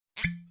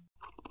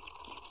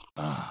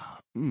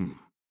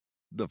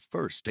The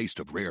first taste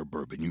of rare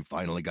bourbon you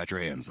finally got your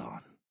hands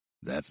on.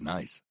 That's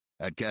nice.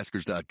 At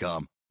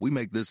Caskers.com, we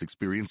make this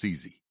experience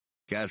easy.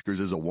 Caskers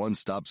is a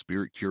one-stop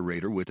spirit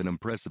curator with an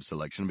impressive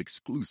selection of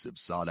exclusive,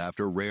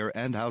 sought-after, rare,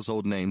 and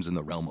household names in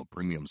the realm of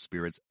premium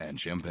spirits and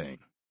champagne.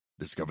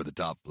 Discover the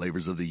top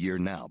flavors of the year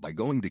now by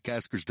going to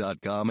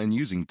Caskers.com and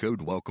using code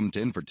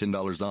WELCOME10 for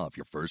 $10 off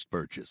your first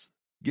purchase.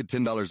 Get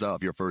 $10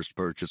 off your first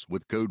purchase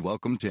with code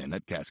WELCOME10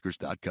 at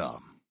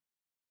Caskers.com.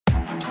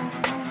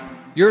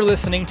 You're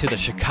listening to the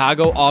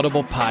Chicago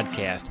Audible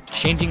podcast,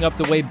 changing up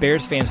the way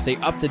Bears fans stay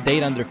up to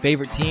date on their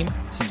favorite team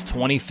since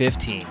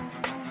 2015.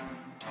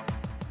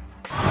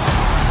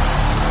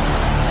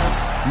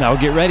 Now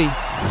get ready,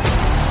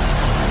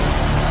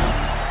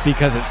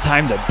 because it's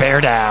time to bear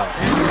down.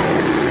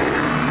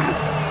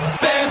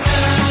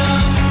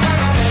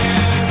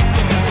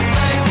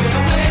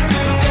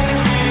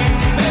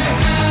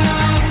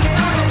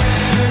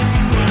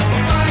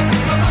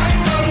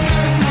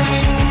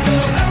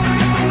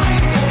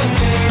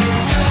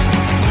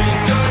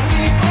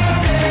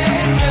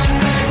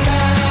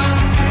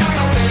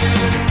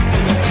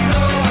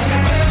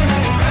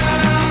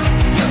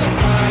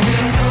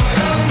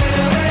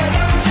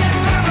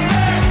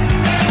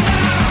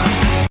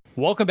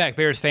 Welcome back,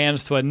 Bears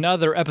fans, to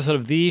another episode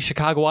of the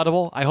Chicago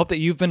Audible. I hope that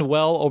you've been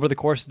well over the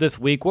course of this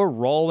week. We're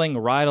rolling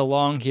right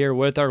along here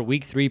with our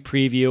Week 3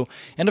 preview.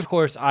 And of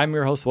course, I'm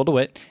your host, Will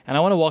DeWitt, and I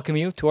want to welcome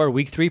you to our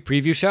Week 3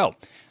 preview show.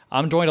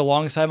 I'm joined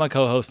alongside my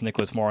co-host,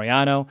 Nicholas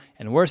Moriano,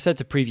 and we're set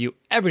to preview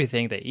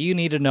everything that you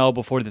need to know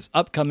before this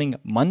upcoming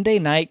Monday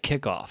night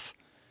kickoff.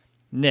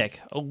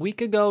 Nick, a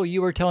week ago,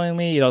 you were telling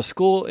me,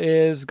 school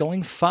is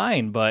going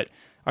fine, but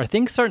are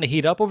things starting to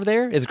heat up over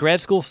there? Is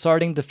grad school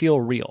starting to feel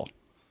real?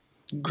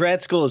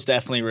 Grad school is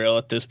definitely real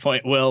at this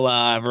point. Will,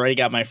 I've already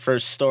got my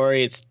first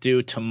story. It's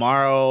due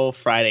tomorrow,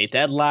 Friday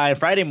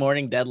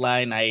morning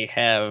deadline. I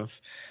have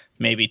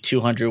maybe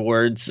 200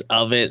 words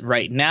of it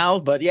right now.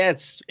 But yeah,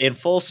 it's in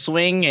full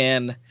swing,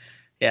 and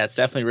yeah, it's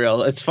definitely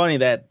real. It's funny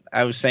that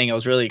I was saying I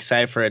was really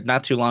excited for it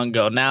not too long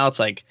ago. Now it's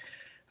like,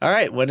 all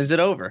right, when is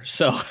it over?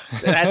 So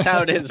that's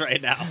how it is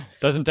right now.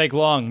 Doesn't take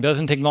long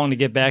to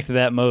get back to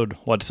that mode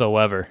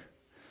whatsoever.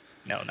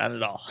 No, not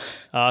at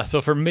all.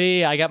 So for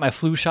me, I got my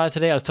flu shot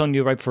today. I was telling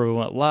you right before we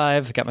went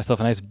live. I got myself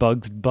a nice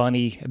Bugs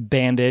Bunny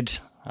bandage,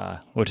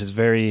 which is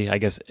very, I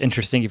guess,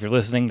 interesting if you're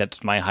listening.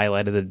 That's my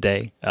highlight of the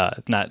day.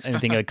 Not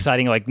anything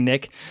exciting like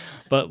Nick.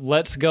 But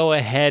let's go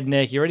ahead,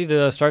 Nick. You ready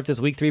to start this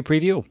Week 3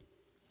 preview?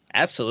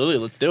 Absolutely.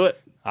 Let's do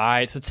it. All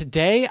right, so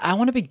today I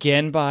want to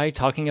begin by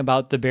talking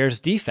about the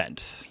Bears'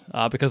 defense.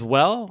 Because,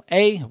 well,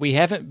 A, we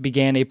haven't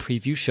began a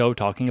preview show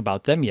talking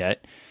about them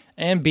yet.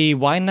 And B,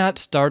 why not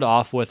start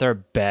off with our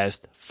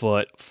best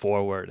foot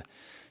forward?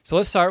 So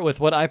let's start with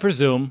what I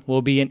presume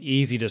will be an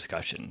easy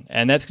discussion,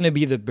 and that's going to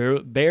be the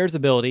Bears'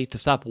 ability to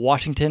stop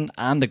Washington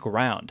on the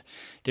ground.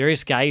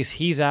 Darius Guice,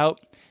 he's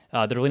out.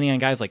 They're leaning on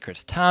guys like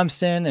Chris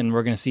Thompson, and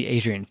we're going to see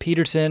Adrian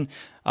Peterson.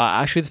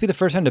 Actually, this will be the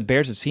first time the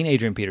Bears have seen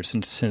Adrian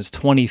Peterson since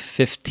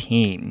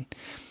 2015.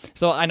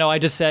 So I know I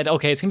just said,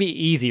 okay, it's going to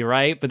be easy,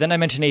 right? But then I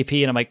mentioned AP,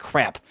 and I'm like,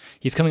 crap.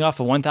 He's coming off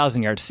a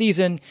 1,000-yard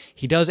season.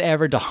 He does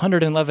average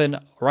 111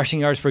 rushing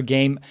yards per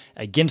game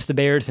against the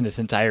Bears in his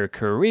entire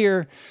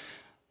career.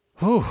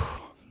 Whew.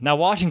 Now,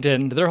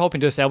 Washington, they're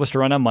hoping to establish a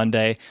run on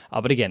Monday.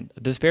 But again,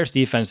 this Bears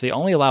defense, they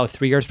only allow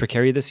 3 yards per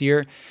carry this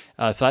year.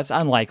 So that's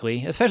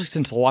unlikely, especially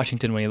since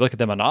Washington, when you look at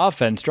them on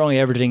offense, they're only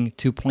averaging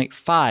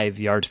 2.5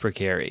 yards per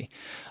carry.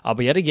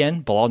 But yet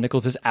again, Bilal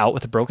Nichols is out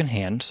with a broken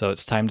hand, so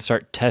it's time to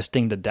start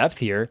testing the depth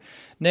here.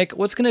 Nick,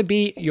 what's going to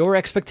be your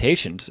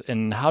expectations,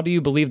 and how do you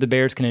believe the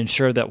Bears can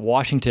ensure that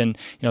Washington,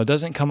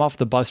 doesn't come off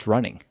the bus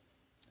running?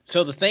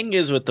 So the thing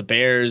is with the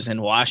Bears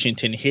and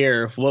Washington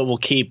here, what will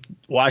keep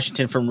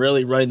Washington from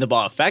really running the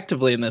ball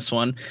effectively in this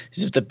one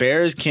is if the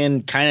Bears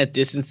can kind of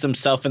distance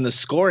themselves in the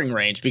scoring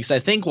range. Because I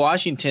think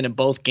Washington in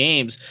both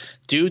games,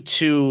 due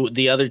to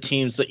the other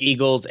teams, the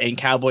Eagles and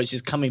Cowboys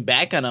just coming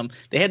back on them,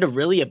 they had to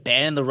really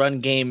abandon the run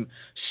game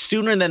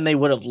sooner than they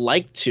would have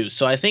liked to.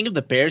 So I think if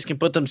the Bears can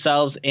put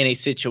themselves in a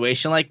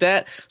situation like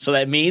that, so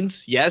that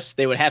means, yes,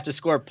 they would have to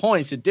score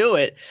points to do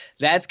it.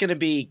 That's going to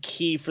be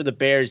key for the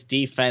Bears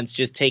defense,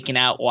 just taking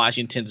out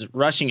Washington's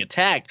rushing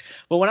attack.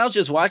 But when I was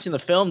just watching the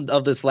film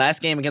of this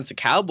last game against the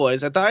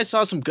Cowboys, I thought I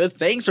saw some good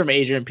things from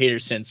Adrian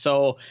Peterson.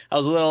 So I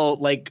was a little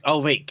like, oh,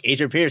 wait,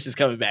 Adrian Peterson's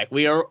coming back.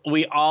 We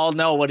all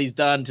know what he's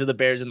done to the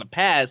Bears in the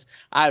past.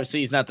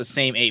 Obviously, he's not the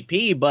same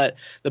AP, but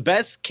the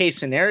best case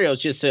scenario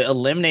is just to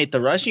eliminate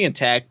the rushing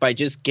attack by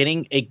just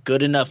getting a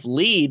good enough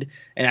lead.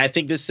 And I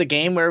think this is a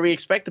game where we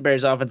expect the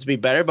Bears offense to be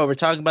better, but we're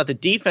talking about the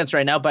defense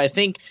right now. But I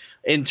think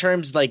in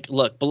terms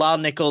look, Bilal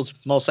Nichols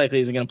most likely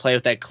isn't going to play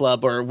with that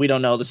club, or we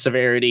don't know the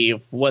severity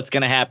of what's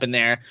going to happen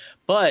there.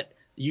 But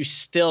you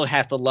still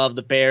have to love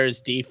the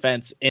Bears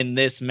defense in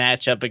this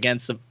matchup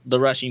against the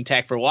rushing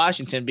attack for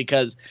Washington,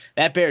 because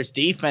that Bears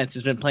defense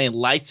has been playing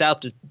lights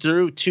out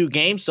through 2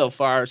 games so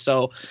far.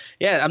 So,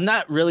 yeah, I'm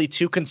not really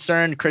too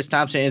concerned. Chris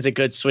Thompson is a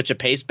good switch of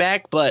pace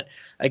back. But,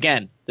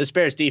 again, this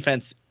Bears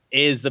defense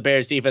is the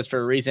Bears defense for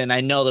a reason.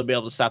 I know they'll be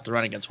able to stop the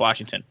run against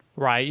Washington.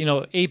 Right.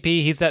 AP,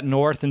 he's that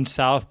north and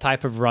south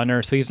type of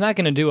runner, so he's not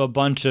going to do a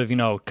bunch of,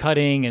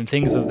 cutting and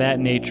things of that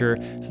nature.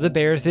 So the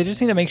Bears, they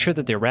just need to make sure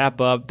that they wrap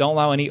up, don't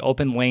allow any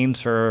open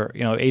lanes for,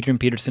 Adrian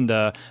Peterson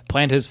to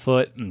plant his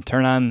foot and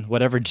turn on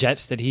whatever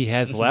jets that he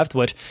has left,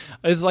 which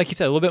is, like you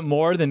said, a little bit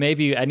more than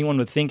maybe anyone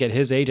would think at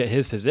his age, at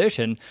his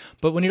position.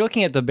 But when you're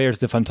looking at the Bears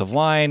defensive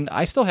line,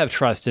 I still have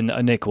trust in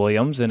a Nick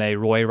Williams and a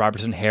Roy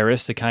Robertson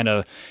Harris to kind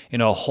of,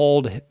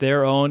 hold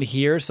their own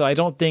here. So I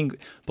don't think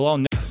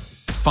Bilal.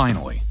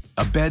 Finally,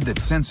 a bed that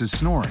senses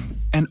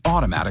snoring and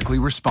automatically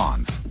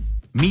responds.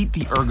 Meet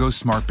the Ergo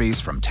Smart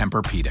Base from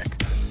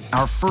Tempur-Pedic,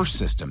 our first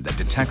system that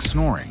detects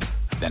snoring,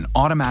 then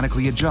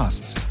automatically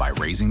adjusts by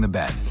raising the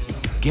bed.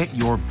 Get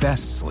your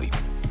best sleep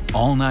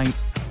all night,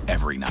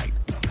 every night.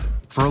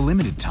 For a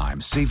limited time,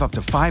 save up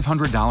to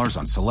 $500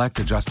 on select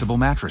adjustable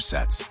mattress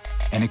sets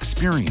and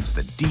experience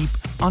the deep,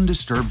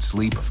 undisturbed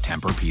sleep of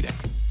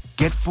Tempur-Pedic.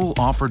 Get full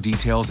offer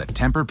details at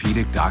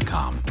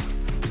TempurPedic.com.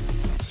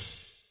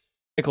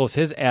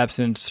 His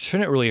absence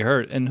shouldn't really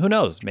hurt, and who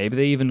knows, maybe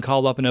they even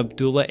call up an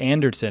Abdullah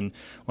Anderson,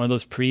 one of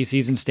those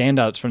preseason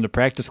standouts from the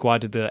practice squad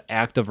to the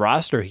active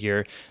roster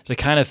here, to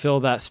kind of fill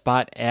that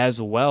spot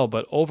as well.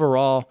 But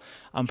overall,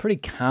 I'm pretty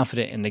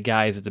confident in the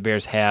guys that the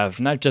Bears have,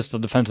 not just the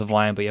defensive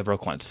line, but you have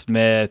Roquan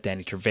Smith,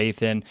 Danny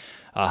Trevathan,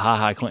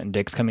 Clinton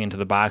Dix coming into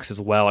the box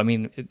as well. I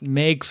mean, it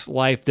makes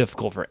life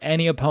difficult for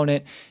any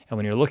opponent, and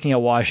when you're looking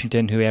at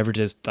Washington, who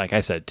averages, like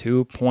I said,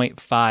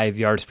 2.5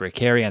 yards per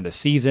carry on the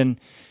season,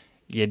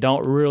 you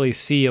don't really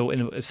see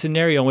a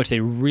scenario in which they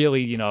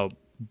really,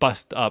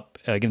 bust up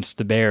against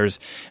the Bears.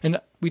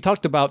 And we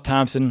talked about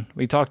Thompson.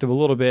 We talked a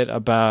little bit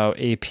about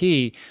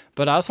AP.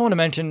 But I also want to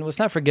mention, let's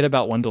not forget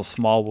about Wendell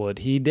Smallwood.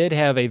 He did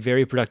have a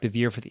very productive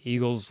year for the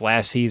Eagles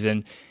last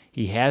season.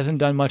 He hasn't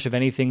done much of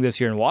anything this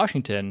year in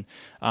Washington,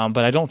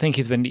 but I don't think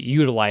he's been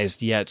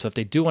utilized yet. So if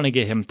they do want to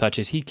get him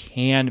touches, he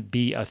can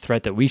be a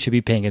threat that we should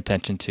be paying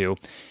attention to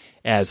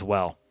as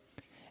well.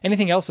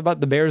 Anything else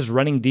about the Bears'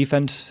 running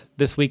defense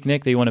this week,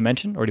 Nick, that you want to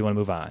mention, or do you want to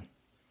move on?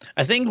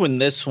 I think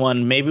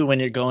maybe when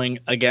you're going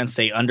against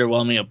a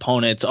underwhelming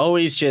opponent, it's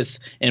always just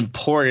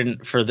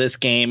important for this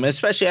game,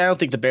 especially I don't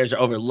think the Bears are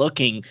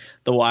overlooking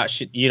the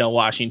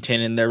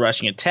Washington and their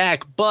rushing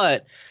attack,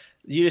 but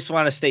you just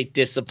want to stay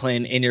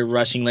disciplined in your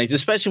rushing lanes,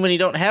 especially when you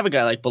don't have a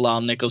guy like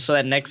Bilal Nichols. So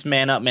that next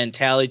man up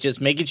mentality,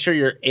 just making sure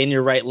you're in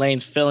your right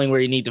lanes, filling where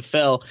you need to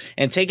fill,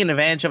 and taking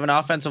advantage of an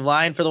offensive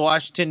line for the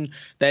Washington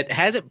that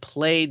hasn't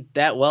played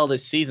that well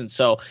this season.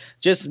 So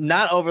just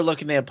not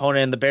overlooking the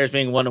opponent, and the Bears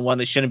being 1-1,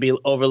 they shouldn't be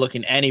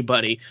overlooking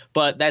anybody.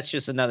 But that's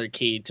just another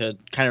key to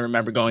kind of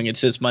remember going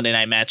into this Monday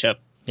night matchup.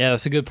 Yeah,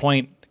 that's a good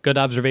point. Good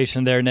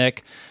observation there,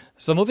 Nick.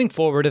 So moving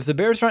forward, if the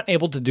Bears aren't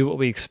able to do what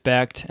we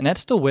expect, and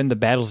that's to win the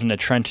battles in the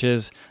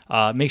trenches,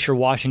 make sure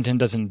Washington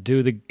doesn't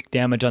do the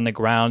damage on the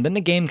ground, then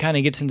the game kind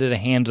of gets into the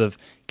hands of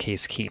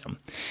Case Keenum.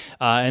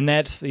 And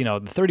that's, the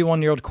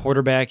 31-year-old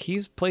quarterback.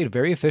 He's played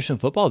very efficient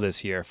football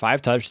this year.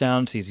 5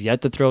 touchdowns. He's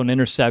yet to throw an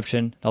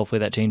interception. Hopefully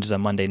that changes on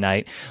Monday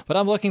night. But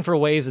I'm looking for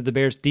ways that the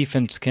Bears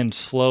defense can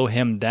slow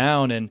him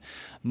down, and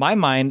my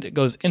mind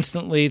goes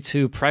instantly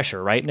to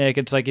pressure, right, Nick?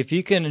 It's like if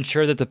you can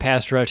ensure that the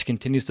pass rush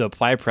continues to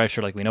apply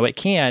pressure like we know it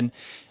can,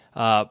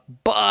 but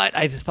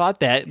I thought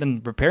that, then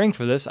preparing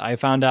for this, I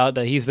found out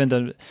that he's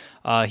under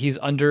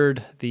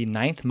the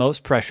 9th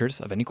most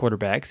pressures of any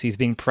quarterbacks. He's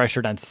being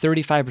pressured on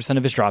 35%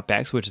 of his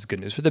dropbacks, which is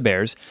good news for the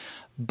Bears,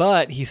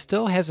 but he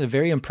still has a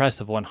very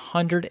impressive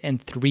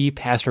 103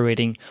 passer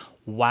rating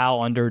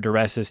while under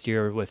duress this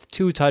year with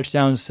 2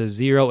 touchdowns to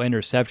 0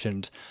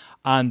 interceptions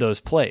on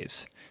those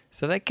plays.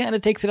 So that kind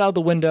of takes it out of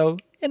the window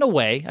in a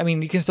way. I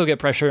mean, you can still get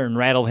pressure and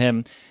rattle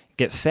him,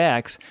 get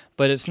sacks,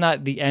 but it's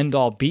not the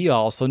end-all,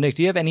 be-all. So, Nick,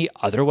 do you have any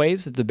other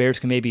ways that the Bears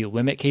can maybe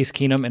limit Case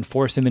Keenum and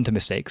force him into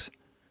mistakes?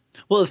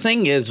 Well, the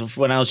thing is,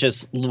 when I was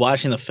just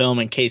watching the film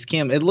in Case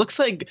Keenum, it looks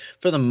like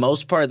for the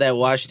most part that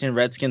Washington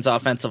Redskins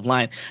offensive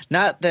line,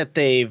 not that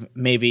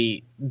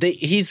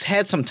he's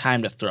had some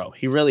time to throw.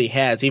 He really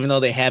has, even though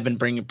they have been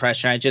bringing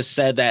pressure. I just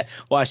said that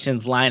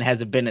Washington's line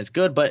hasn't been as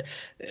good, but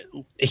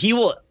he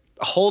will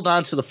hold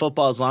on to the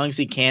football as long as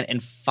he can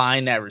and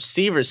find that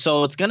receiver.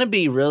 So it's going to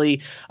be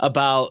really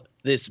about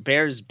this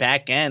Bears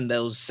back end,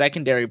 those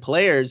secondary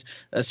players,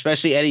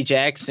 especially Eddie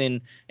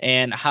Jackson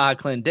and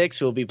Clinton Dix,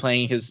 who will be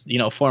playing his,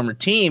 former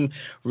team,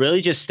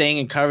 really just staying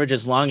in coverage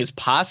as long as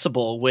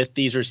possible with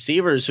these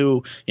receivers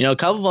who, a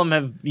couple of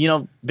them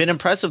have, been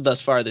impressive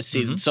thus far this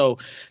season. Mm-hmm. So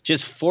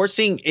just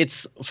forcing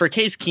for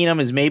Case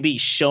Keenum is maybe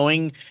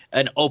showing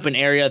an open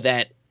area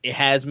that it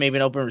has maybe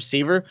an open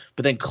receiver,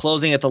 but then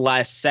closing at the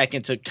last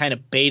second to kind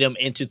of bait him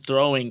into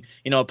throwing,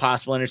 a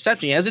possible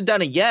interception. He hasn't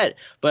done it yet,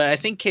 but I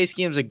think Case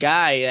Keenum's a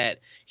guy that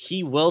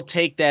he will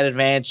take that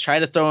advantage, try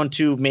to throw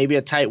into maybe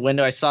a tight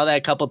window. I saw that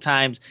a couple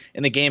times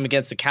in the game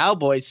against the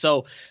Cowboys.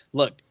 So,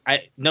 look,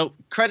 no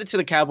credit to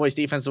the Cowboys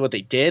defense of what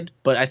they did,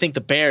 but I think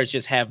the Bears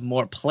just have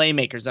more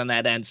playmakers on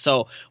that end.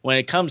 So when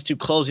it comes to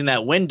closing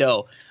that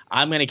window,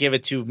 I'm going to give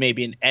it to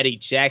maybe an Eddie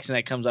Jackson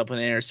that comes up with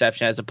an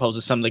interception as opposed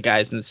to some of the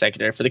guys in the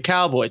secondary for the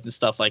Cowboys and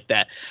stuff like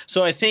that.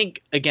 So I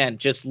think, again,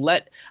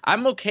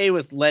 I'm okay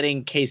with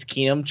letting Case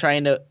Keenum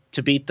trying to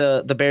beat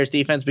the Bears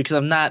defense because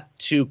I'm not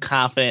too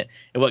confident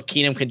in what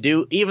Keenum can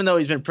do, even though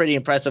he's been pretty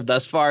impressive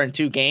thus far in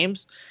 2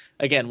 games.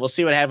 Again, we'll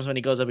see what happens when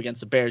he goes up against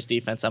the Bears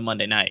defense on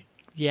Monday night.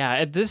 Yeah,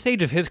 at this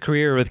stage of his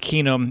career with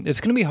Keenum,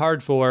 it's going to be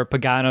hard for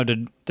Pagano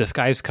to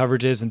disguise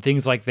coverages and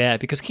things like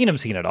that because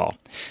Keenum's seen it all.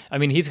 I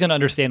mean, he's going to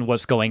understand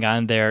what's going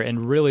on there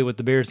and really what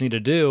the Bears need to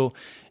do.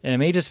 And it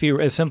may just be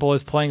as simple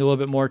as playing a little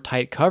bit more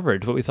tight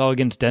coverage. What we saw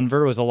against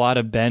Denver was a lot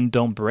of bend,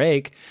 don't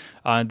break.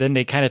 Then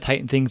they kind of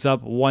tightened things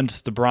up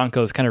once the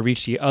Broncos kind of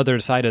reached the other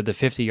side of the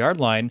 50-yard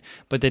line.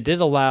 But they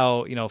did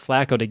allow,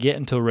 Flacco to get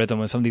into a rhythm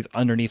with some of these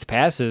underneath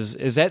passes.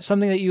 Is that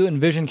something that you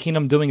envision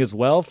Keenum doing as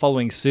well,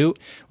 following suit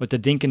with the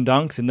dink and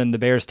dunks and then the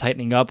Bears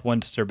tightening up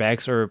once their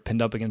backs are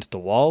pinned up against the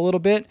wall a little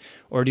bit?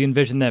 Or do you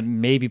envision them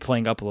maybe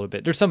playing up a little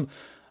bit? There's some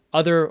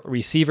other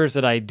receivers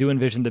that I do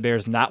envision the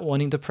Bears not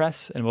wanting to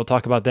press, and we'll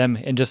talk about them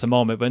in just a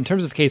moment. But in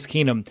terms of Case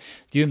Keenum,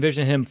 do you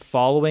envision him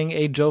following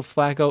a Joe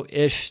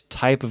Flacco-ish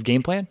type of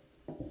game plan?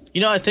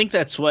 I think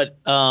that's what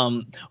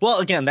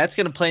again, that's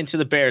going to play into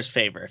the Bears'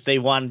 favor. If they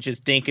want to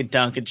just dink and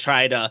dunk and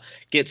try to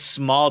get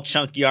small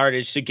chunk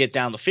yardage to get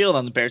down the field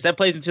on the Bears, that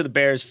plays into the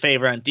Bears'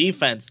 favor on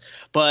defense.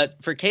 But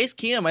for Case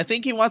Keenum, I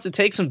think he wants to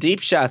take some deep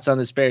shots on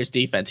this Bears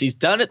defense. He's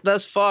done it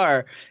thus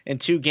far in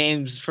 2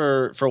 games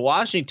for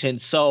Washington.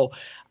 So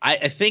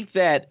I think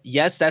that,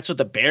 yes, that's what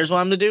the Bears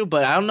want him to do,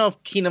 but I don't know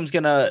if Keenum's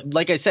going to,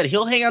 like I said,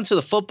 he'll hang on to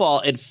the football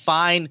and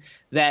find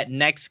that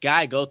next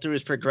guy, go through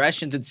his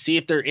progressions and see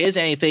if there is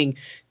anything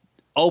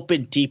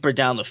open deeper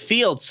down the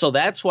field. So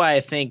that's why I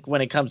think when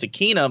it comes to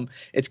Keenum,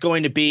 it's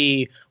going to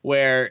be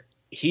where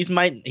he's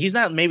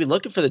not maybe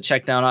looking for the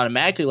check down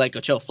automatically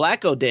like Joe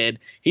Flacco did.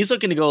 He's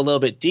looking to go a little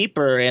bit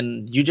deeper,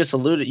 and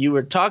you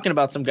were talking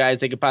about some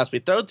guys they could possibly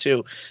throw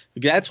to.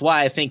 That's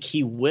why I think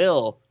he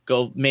will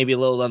go maybe a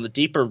little on the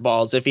deeper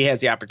balls if he has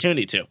the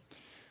opportunity to.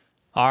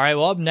 All right,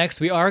 well, up next,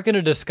 we are going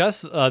to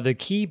discuss the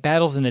key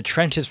battles in the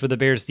trenches for the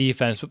Bears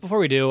defense. But before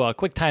we do, a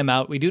quick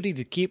timeout. We do need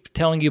to keep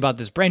telling you about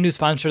this brand new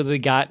sponsor that we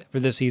got for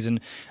this season,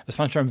 a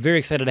sponsor I'm very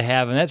excited to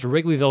have, and that's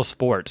Wrigleyville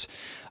Sports.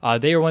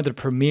 They are one of the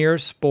premier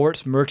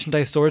sports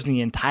merchandise stores in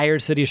the entire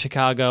city of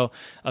Chicago.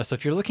 So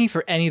if you're looking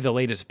for any of the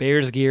latest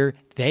Bears gear,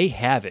 they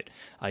have it.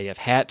 You have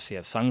hats, you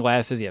have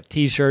sunglasses, you have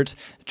T-shirts,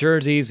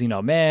 jerseys,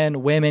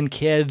 men, women,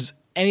 kids,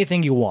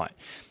 anything you want.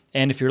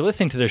 And if you're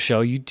listening to the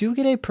show, you do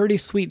get a pretty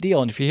sweet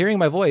deal. And if you're hearing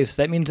my voice,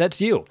 that means that's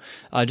you.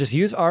 Just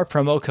use our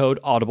promo code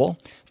AUDIBLE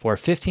for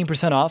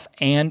 15% off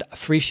and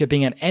free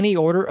shipping on any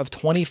order of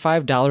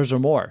 $25 or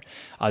more.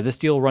 This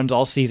deal runs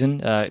all season.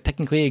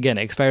 Technically, again,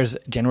 it expires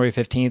January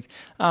 15th.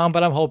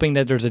 But I'm hoping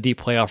that there's a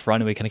deep playoff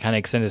run and we can kind of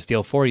extend this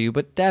deal for you.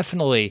 But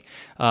definitely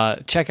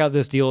check out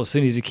this deal as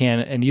soon as you can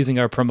and using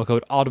our promo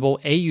code AUDIBLE,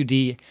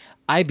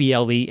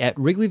 AUDIBLE at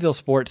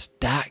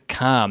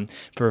WrigleyvilleSports.com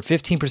for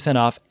 15%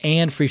 off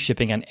and free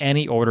shipping on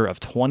any order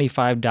of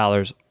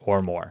 $25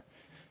 or more.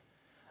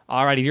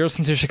 Alrighty, you're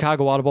listening to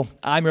Chicago Audible.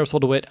 I'm Russell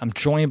DeWitt. I'm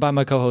joined by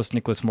my co-host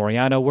Nicholas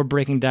Moriano. We're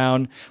breaking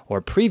down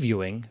or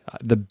previewing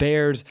the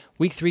Bears'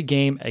 Week 3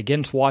 game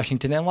against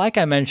Washington. And like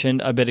I mentioned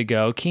a bit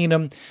ago,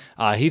 Keenum,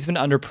 he's been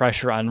under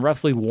pressure on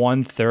roughly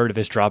 1/3 of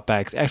his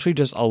dropbacks. Actually,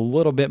 just a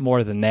little bit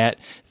more than that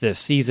this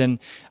season.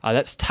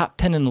 That's top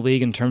 10 in the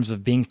league in terms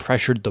of being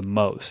pressured the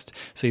most.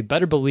 So you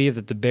better believe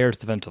that the Bears'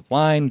 defensive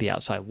line, the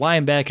outside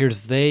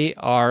linebackers, they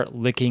are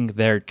licking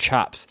their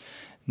chops.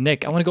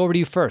 Nick, I want to go over to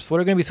you first. What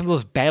are going to be some of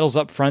those battles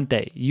up front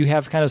that you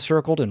have kind of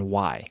circled and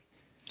why?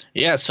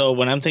 Yeah, so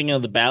when I'm thinking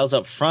of the battles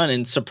up front,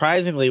 and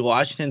surprisingly,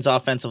 Washington's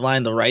offensive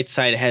line, the right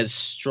side, has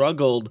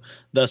struggled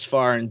thus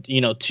far in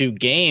 2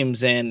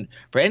 games. And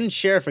Brandon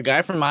Sheriff, a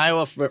guy from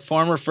Iowa,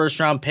 former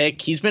first-round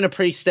pick, he's been a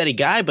pretty steady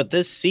guy, but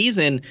this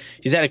season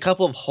he's had a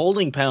couple of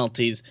holding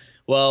penalties.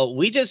 Well,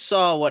 we just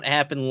saw what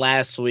happened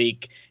last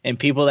week and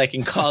people that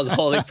can cause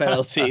holding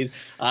penalties.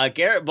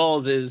 Garrett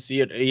Bowles is,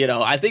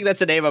 I think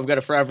that's a name I'm going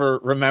to forever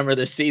remember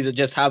this season,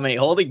 just how many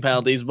holding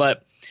penalties.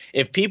 But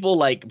if people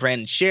like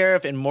Brandon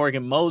Sheriff and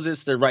Morgan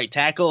Moses, their right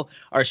tackle,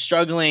 are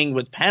struggling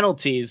with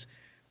penalties,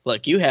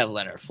 look, you have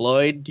Leonard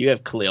Floyd, you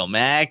have Khalil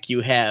Mack,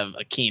 you have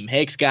Akeem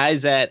Hicks,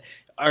 guys that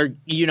are,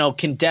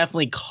 can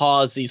definitely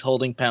cause these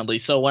holding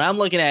penalties. So when I'm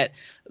looking at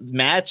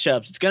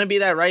matchups, it's going to be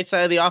that right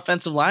side of the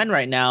offensive line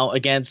right now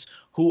against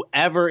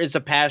whoever is a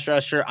pass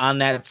rusher on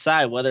that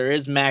side, whether it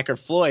is Mack or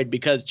Floyd,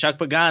 because Chuck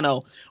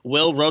Pagano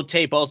will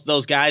rotate both of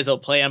those guys. They'll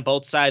play on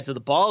both sides of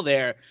the ball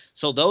there.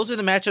 So those are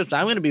the matchups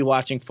I'm going to be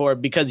watching for,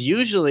 because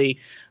usually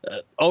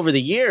over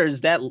the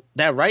years, that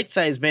right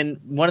side has been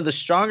one of the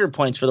stronger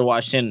points for the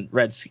Washington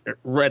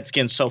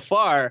Redskins so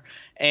far.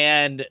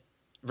 And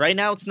right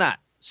now it's not.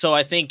 So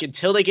I think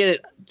until they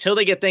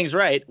get things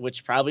right,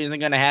 which probably isn't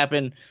going to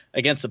happen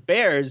against the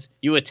Bears,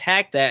 you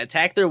attack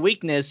their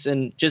weakness,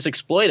 and just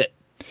exploit it.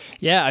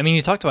 Yeah, I mean,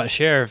 you talked about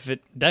Sheriff. It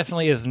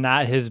definitely is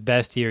not his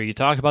best year. You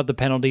talk about the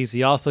penalties.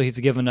 He's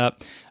given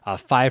up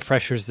 5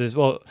 pressures.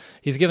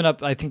 He's given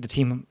up, I think, the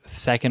team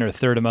second or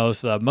third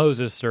most.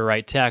 Moses, their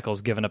right tackle,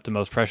 has given up the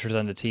most pressures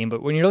on the team.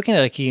 But when you're looking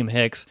at Akeem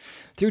Hicks,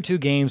 through 2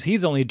 games,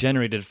 he's only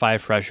generated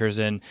 5 pressures.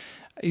 And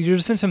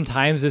there's been some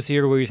times this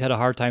year where he's had a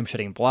hard time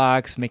shedding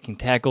blocks, making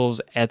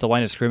tackles at the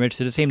line of scrimmage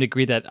to the same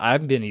degree that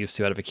I've been used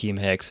to out of Akeem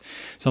Hicks.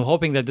 So I'm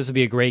hoping that this will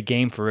be a great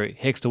game for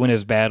Hicks to win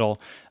his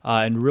battle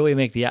and really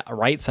make the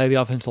right side of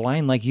the offensive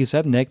line, like you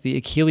said, Nick, the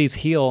Achilles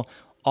heel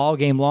all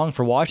game long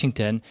for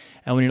Washington.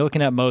 And when you're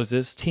looking at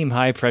Moses, team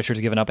high pressure is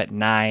given up at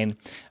 9.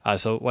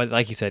 So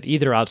like you said,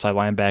 either outside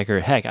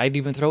linebacker. Heck, I'd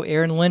even throw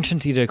Aaron Lynch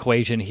into the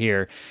equation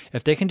here.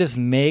 If they can just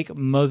make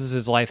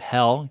Moses' life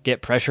hell,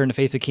 get pressure in the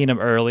face of Keenum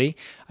early,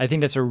 I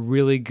think that's a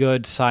really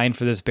good sign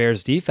for this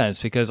Bears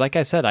defense. Because like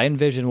I said, I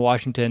envision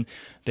Washington,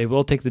 they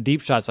will take the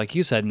deep shots like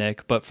you said,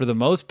 Nick, but for the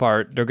most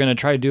part, they're going to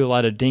try to do a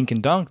lot of dink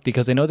and dunk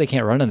because they know they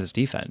can't run on this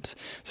defense.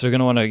 So they're going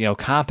to want to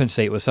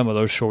compensate with some of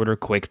those shorter,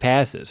 quick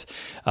passes.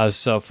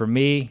 So for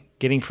me,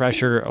 getting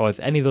pressure with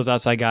any of those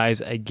outside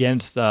guys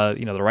against the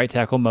right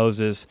tackle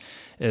Moses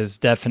is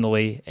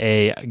definitely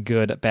a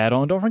good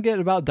battle. And don't forget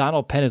about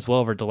Donald Penn as well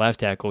over the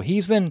left tackle.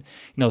 He's been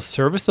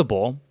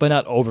serviceable, but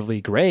not overly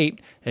great.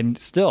 And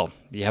still,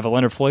 you have a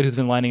Leonard Floyd who's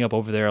been lining up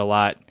over there a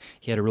lot.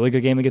 He had a really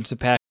good game against the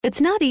Packers.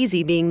 It's not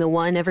easy being the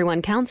one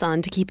everyone counts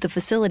on to keep the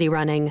facility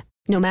running,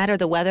 no matter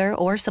the weather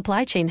or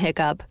supply chain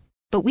hiccup.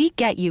 But we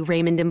get you,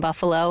 Raymond in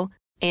Buffalo,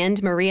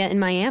 and Maria in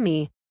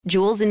Miami,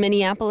 Jules in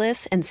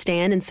Minneapolis, and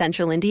Stan in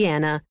Central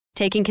Indiana,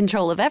 taking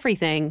control of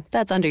everything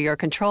that's under your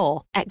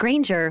control. At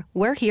Grainger,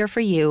 we're here for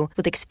you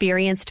with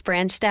experienced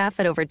branch staff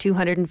at over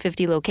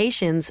 250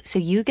 locations so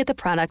you get the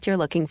product you're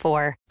looking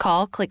for.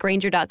 Call,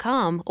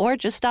 clickgrainger.com, or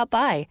just stop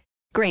by.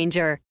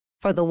 Grainger,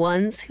 for the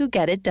ones who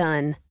get it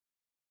done.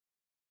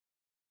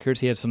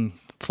 He had some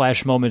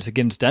flash moments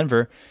against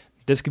Denver.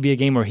 This could be a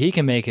game where he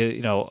can make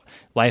it,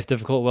 life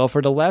difficult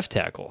for the left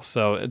tackle.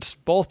 So it's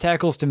both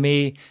tackles to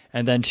me,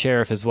 and then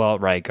Sheriff as well at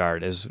right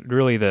guard is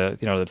really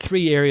the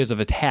 3 areas of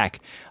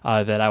attack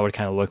that I would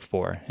kind of look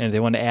for. And if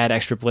they want to add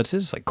extra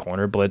blitzes, like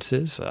corner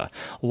blitzes,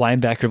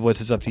 linebacker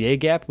blitzes up the A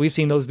gap, we've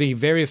seen those be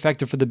very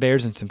effective for the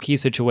Bears in some key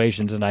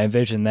situations, and I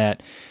envision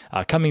that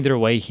coming their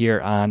way here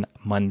on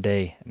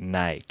Monday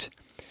night.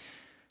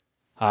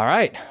 All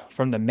right,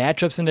 from the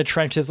matchups in the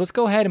trenches, let's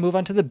go ahead and move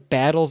on to the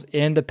battles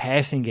in the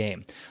passing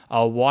game.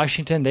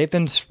 Washington, they've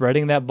been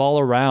spreading that ball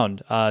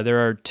around.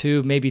 There are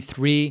 2, maybe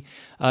 3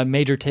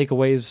 major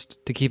takeaways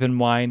to keep in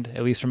mind,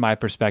 at least from my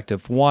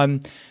perspective.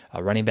 1,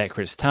 running back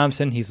Chris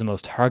Thompson. He's the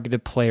most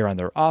targeted player on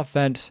their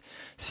offense.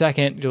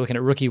 2nd, you're looking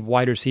at rookie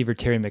wide receiver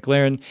Terry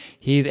McLaurin.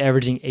 He's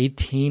averaging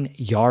 18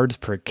 yards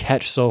per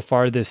catch so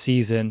far this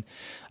season.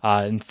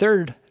 And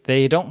 3rd,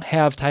 they don't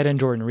have tight end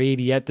Jordan Reed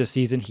yet this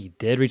season. He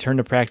did return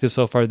to practice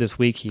so far this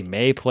week. He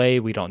may play.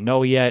 We don't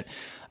know yet.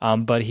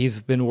 But he's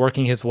been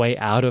working his way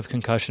out of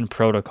concussion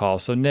protocol.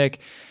 So, Nick,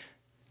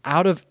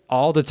 out of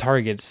all the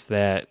targets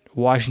that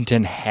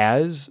Washington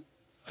has,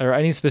 or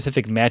any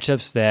specific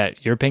matchups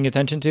that you're paying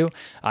attention to,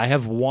 I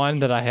have one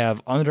that I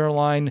have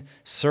underlined,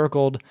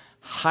 circled,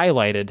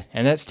 highlighted,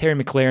 and that's Terry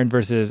McLaurin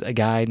versus a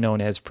guy known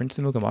as Prince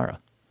Amukamara.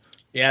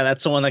 Yeah,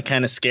 that's the one that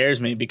kind of scares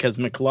me because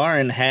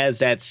McLaurin has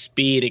that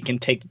speed. It can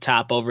take the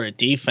top over a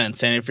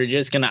defense. And if you're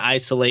just going to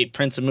isolate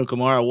Prince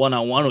Amukamara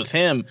one-on-one with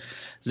him,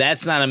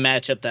 that's not a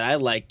matchup that I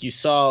like. You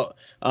saw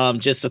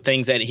just the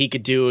things that he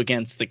could do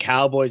against the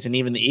Cowboys and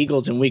even the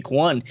Eagles in week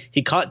 1.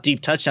 He caught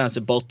deep touchdowns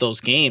in both those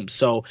games.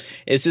 So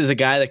this is a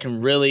guy that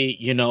can really,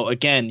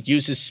 again,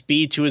 use his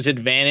speed to his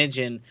advantage.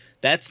 And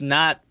that's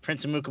not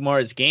Prince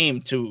Amukamara's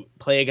game, to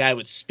play a guy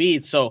with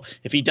speed. So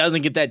if he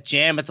doesn't get that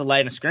jam at the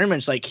line of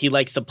scrimmage like he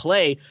likes to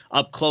play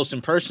up close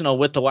and personal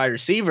with the wide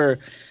receiver,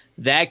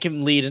 that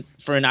can lead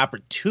for an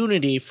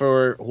opportunity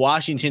for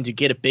Washington to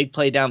get a big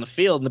play down the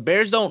field. And the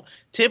Bears don't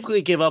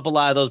typically give up a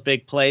lot of those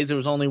big plays. There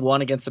was only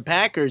one against the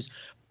Packers,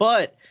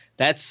 but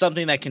that's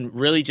something that can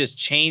really just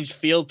change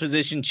field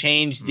position,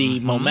 change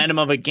the momentum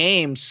of a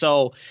game.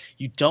 So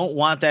you don't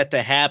want that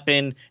to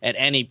happen at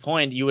any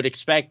point. You would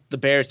expect the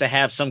Bears to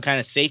have some kind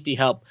of safety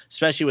help,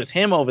 especially with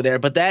him over there.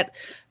 But that,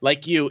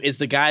 like you, is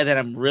the guy that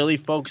I'm really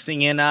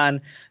focusing in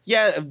on.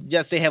 Yeah,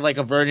 yes, they have like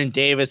a Vernon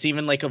Davis,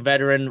 even like a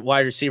veteran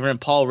wide receiver in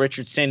Paul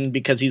Richardson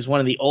because he's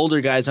one of the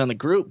older guys on the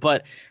group.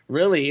 But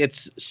really,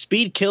 it's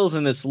speed kills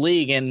in this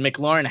league, and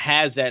McLaurin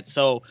has that.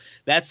 So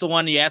that's the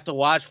one you have to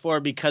watch for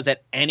because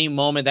at any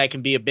moment that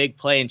can be a big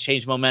play and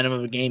change momentum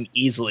of a game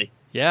easily.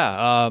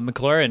 Yeah,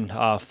 McLaurin,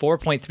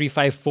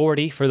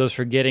 4.3540 for those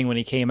forgetting when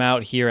he came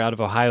out here out of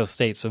Ohio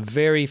State. So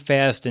very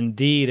fast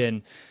indeed.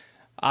 And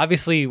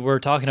obviously we're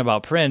talking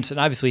about Prince,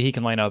 and obviously he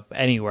can line up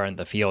anywhere in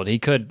the field. He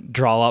could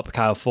draw up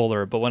Kyle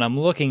Fuller. But when I'm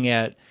looking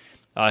at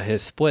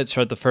his splits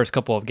throughout the first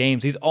couple of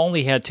games, he's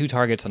only had 2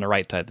 targets on the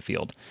right side of the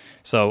field.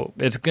 So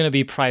it's going to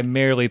be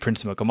primarily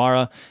Prince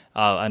Amukamara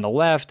on the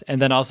left,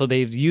 and then also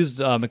they've used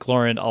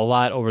McLaurin a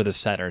lot over the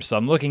center. So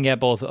I'm looking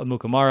at both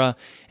Amukamara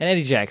and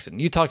Eddie Jackson.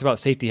 You talked about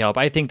safety help.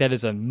 I think that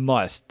is a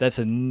must. That's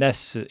a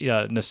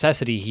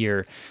necessity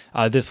here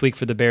this week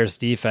for the Bears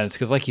defense,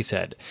 because like you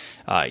said,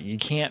 you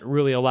can't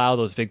really allow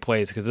those big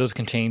plays because those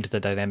can change the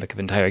dynamic of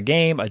an entire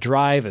game, a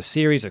drive, a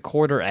series, a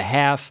quarter, a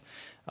half.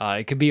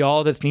 It could be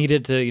all that's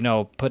needed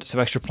to, put some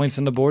extra points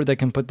on the board that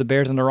can put the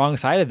Bears on the wrong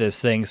side of this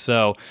thing.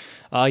 So,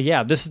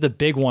 this is the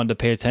big one to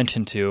pay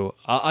attention to.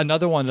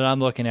 Another one that I'm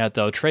looking at,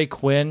 though, Trey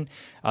Quinn,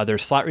 their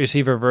slot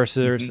receiver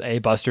versus a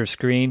buster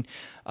screen.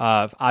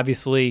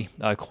 Obviously,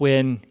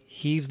 Quinn,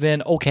 he's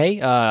been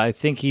okay. I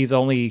think he's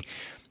only...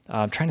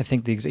 I'm trying to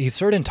think. He's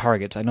third in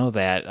targets. I know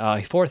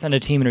that. Fourth on the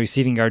team in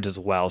receiving yards as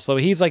well. So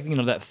he's like,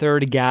 that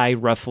third guy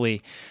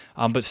roughly.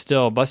 But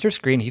still, Buster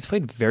Screen, he's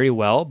played very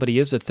well, but he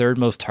is the third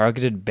most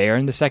targeted Bear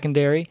in the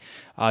secondary.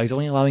 He's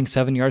only allowing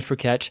 7 yards per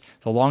catch.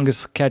 The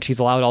longest catch he's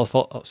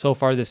allowed so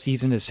far this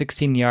season is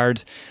 16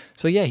 yards.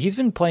 So yeah, he's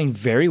been playing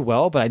very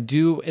well, but I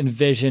do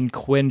envision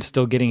Quinn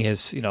still getting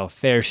his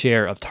fair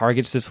share of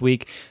targets this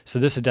week. So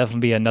this would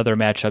definitely be another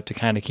matchup to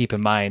kind of keep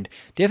in mind.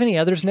 Do you have any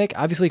others, Nick?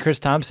 Obviously, Chris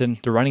Thompson,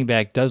 the running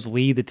back, does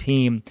lead the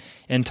team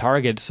in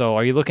targets. So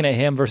are you looking at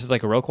him versus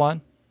like a Roquan?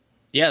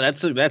 Yeah,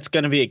 that's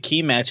going to be a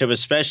key matchup,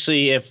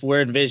 especially if we're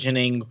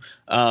envisioning,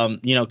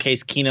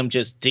 Case Keenum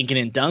just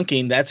dinking and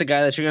dunking. That's a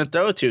guy that you're going to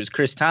throw it to is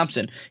Chris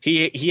Thompson.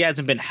 He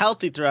hasn't been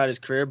healthy throughout his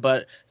career,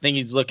 but I think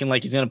he's looking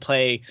like he's going to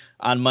play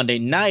on Monday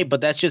night.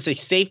 But that's just a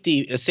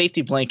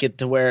safety blanket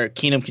to where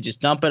Keenum could just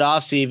dump it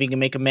off, see if he can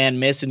make a man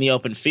miss in the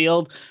open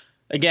field.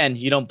 Again,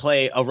 you don't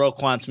play a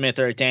Roquan Smith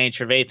or a Danny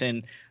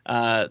Trevathan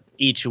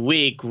each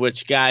week,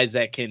 which guys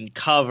that can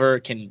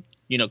cover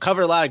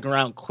a lot of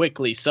ground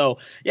quickly. So,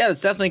 yeah,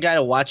 that's definitely a guy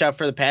to watch out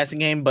for the passing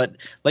game. But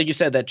like you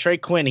said, that Trey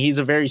Quinn, he's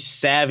a very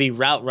savvy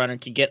route runner,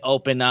 can get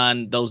open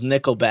on those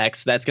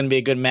nickelbacks. That's going to be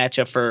a good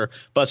matchup for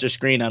Buster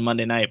Screen on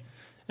Monday night.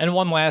 And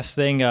one last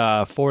thing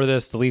for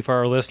this to leave for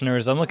our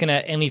listeners, I'm looking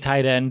at any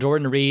tight end,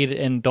 Jordan Reed,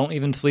 and don't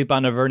even sleep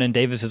on a Vernon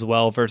Davis as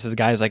well versus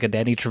guys like a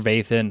Danny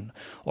Trevathan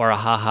or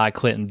a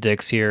Clinton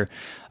Dix here.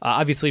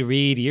 Obviously,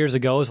 Reed years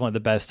ago was one of the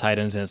best tight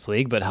ends in this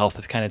league, but health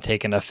has kind of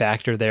taken a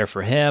factor there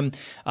for him.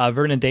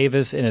 Vernon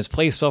Davis, in his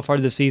play so far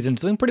this season, is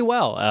doing pretty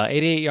well.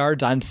 88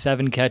 yards on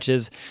 7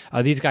 catches.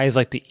 These guys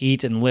like to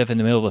eat and live in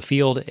the middle of the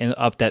field and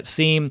up that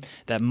seam.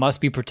 That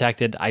must be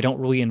protected. I don't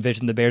really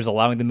envision the Bears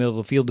allowing the middle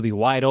of the field to be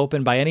wide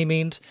open by any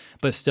means,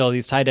 but still,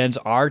 these tight ends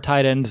are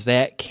tight ends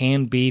that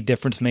can be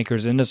difference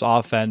makers in this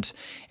offense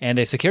and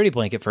a security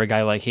blanket for a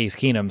guy like Case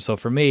Keenum. So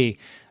for me,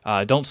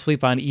 don't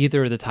sleep on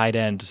either of the tight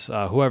ends,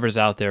 whoever's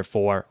out there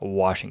for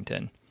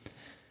Washington.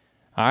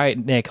 All right,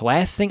 Nick,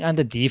 last thing on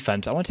the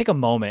defense. I want to take a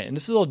moment, and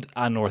this is a little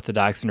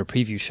unorthodox in a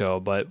preview show,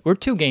 but we're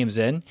 2 games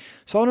in,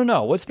 so I want to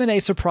know, what's been a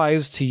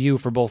surprise to you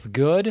for both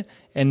good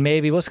and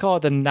maybe, let's call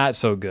it the not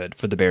so good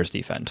for the Bears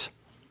defense?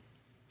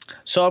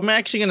 So I'm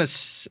actually going to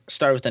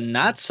start with the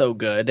not so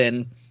good,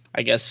 and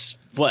I guess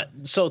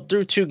so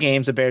through 2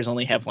 games, the Bears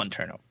only have 1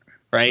 turnover.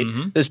 Right?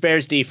 Mm-hmm. This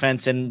Bears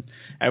defense, and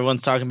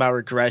everyone's talking about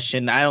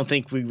regression. I don't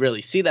think we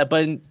really see that.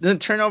 But in the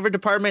turnover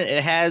department,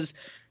 it has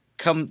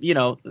come,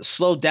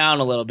 slowed down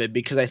a little bit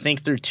because I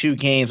think through 2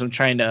 games, I'm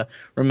trying to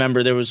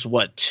remember, there was,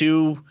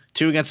 2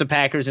 against the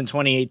Packers in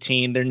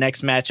 2018. Their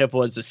next matchup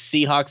was the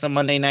Seahawks on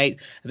Monday night.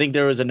 I think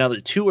there was another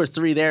 2 or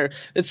 3 there.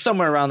 It's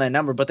somewhere around that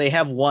number, but they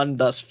have won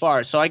thus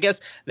far. So I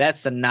guess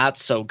that's the not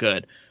so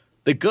good.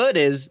 The good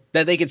is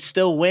that they could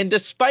still win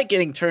despite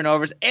getting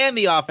turnovers, and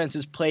the offense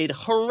has played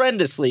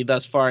horrendously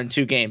thus far in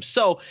 2 games.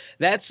 So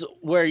that's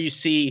where you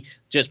see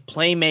just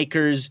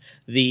playmakers,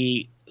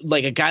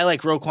 like a guy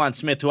like Roquan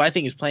Smith, who I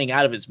think is playing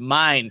out of his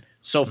mind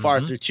so far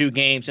through 2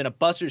 games, and a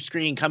Buster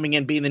Screen coming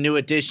in, being the new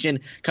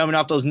addition, coming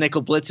off those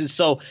nickel blitzes.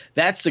 So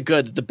that's the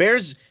good. The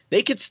Bears,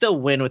 they could still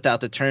win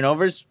without the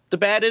turnovers. The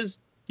bad is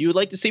you would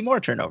like to see more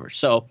turnovers.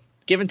 So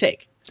give and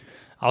take.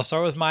 I'll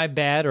start with my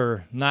bad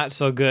or not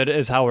so good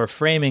is how we're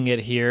framing it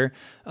here.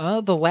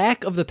 The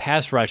lack of the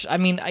pass rush. I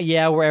mean,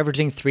 yeah, we're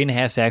averaging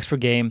 3.5 sacks per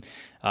game.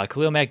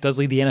 Khalil Mack does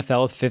lead the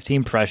NFL with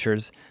 15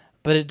 pressures,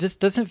 but it just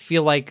doesn't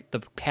feel like the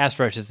pass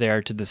rush is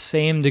there to the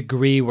same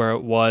degree where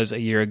it was a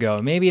year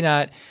ago. Maybe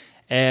not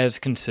as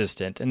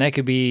consistent. And that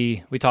could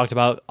be, we talked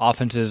about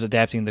offenses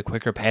adapting the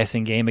quicker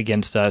passing game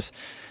against us.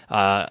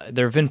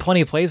 There have been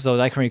plenty of plays, though,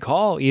 that I can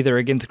recall, either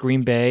against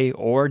Green Bay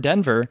or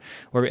Denver,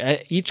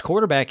 where each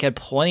quarterback had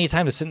plenty of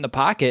time to sit in the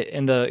pocket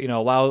and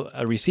allow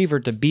a receiver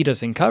to beat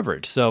us in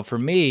coverage. So for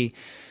me,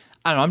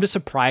 I don't know, I'm just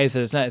surprised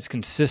that it's not as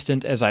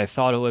consistent as I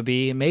thought it would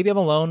be. Maybe I'm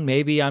alone.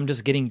 Maybe I'm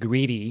just getting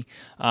greedy.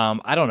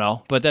 I don't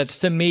know. But that's,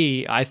 to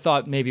me, I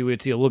thought maybe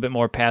we'd see a little bit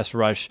more pass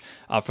rush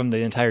from the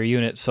entire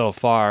unit so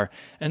far.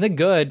 And the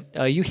good,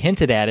 you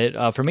hinted at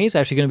it. For me, it's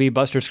actually going to be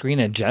Buster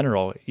Screen in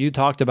general. You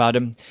talked about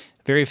him.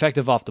 Very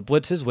effective off the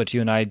blitzes, which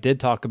you and I did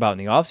talk about in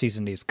the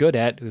offseason. He's good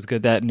at. He was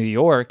good at New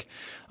York.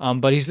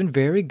 But he's been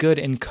very good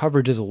in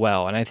coverage as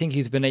well. And I think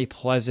he's been a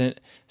pleasant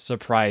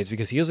surprise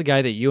because he was a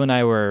guy that you and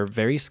I were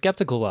very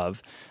skeptical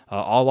of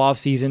all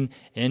offseason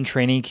in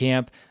training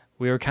camp.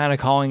 We were kind of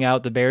calling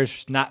out the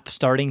Bears not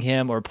starting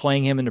him or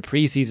playing him in the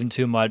preseason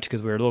too much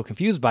because we were a little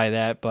confused by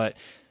that. But,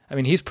 I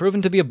mean, he's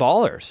proven to be a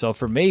baller. So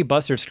for me,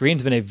 Buster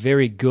Skrine's been a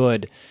very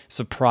good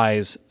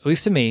surprise, at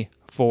least to me,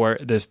 for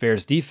this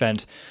Bears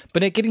defense.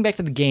 But getting back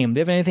to the game, do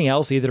you have anything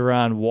else either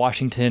on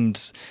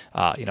Washington's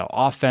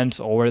offense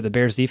or the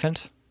Bears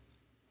defense?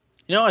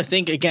 I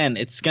think, again,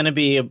 it's going to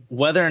be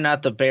whether or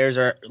not the Bears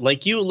are,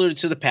 like you alluded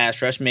to, the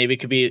pass rush maybe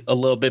could be a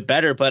little bit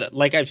better. But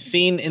like I've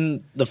seen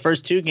in the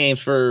first 2 games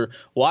for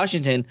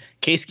Washington,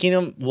 Case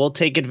Keenum will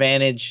take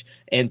advantage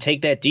and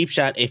take that deep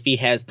shot if he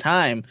has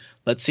time.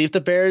 Let's see if the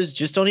Bears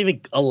just don't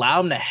even allow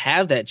him to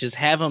have that. Just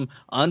have him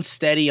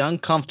unsteady,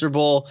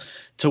 uncomfortable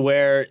to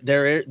where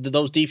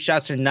those deep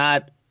shots are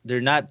not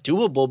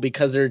doable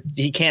because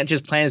he can't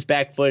just plant his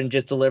back foot and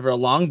just deliver a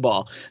long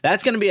ball.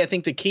 That's going to be, I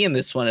think, the key in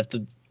this one.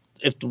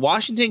 If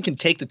Washington can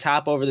take the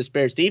top over this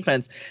Bears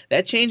defense,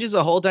 that changes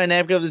the whole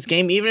dynamic of this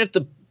game. Even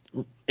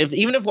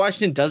if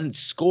Washington doesn't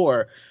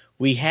score,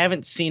 we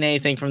haven't seen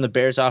anything from the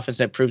Bears offense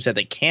that proves that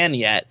they can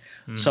yet.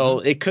 Mm-hmm. So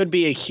it could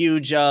be a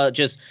huge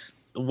just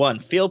one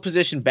field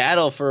position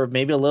battle for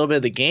maybe a little bit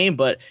of the game,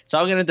 but it's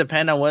all going to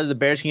depend on whether the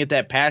Bears can get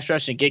that pass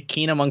rush and get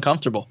Keenum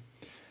uncomfortable.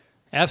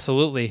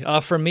 Absolutely.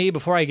 For me,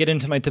 before I get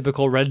into my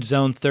typical red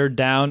zone third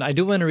down, I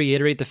do want to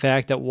reiterate the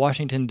fact that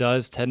Washington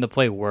does tend to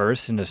play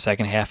worse in the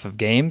second half of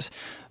games.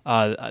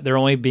 They're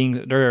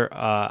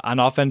on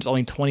offense,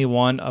 only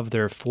 21 of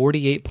their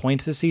 48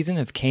 points this season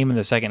have came in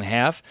the second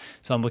half.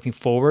 So I'm looking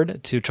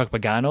forward to Chuck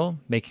Pagano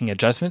making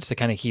adjustments to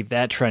kind of keep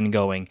that trend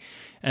going.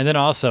 And then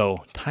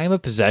also, time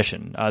of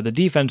possession. The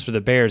defense for the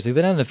Bears, they've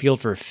been on the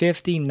field for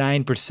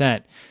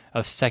 59%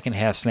 of second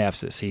half snaps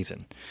this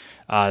season.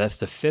 That's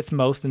the 5th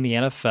most in the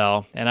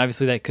NFL, and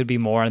obviously that could be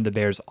more on the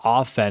Bears'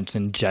 offense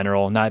in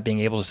general, not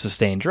being able to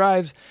sustain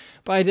drives,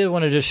 but I did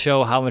want to just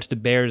show how much the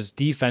Bears'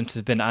 defense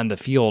has been on the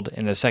field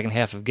in the second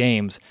half of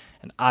games,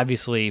 and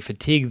obviously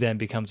fatigue then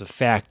becomes a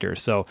factor,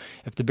 so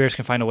if the Bears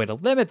can find a way to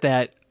limit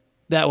that,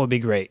 that would be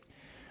great.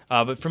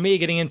 But for me,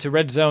 getting into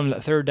red zone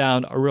third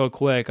down real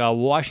quick,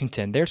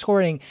 Washington, they're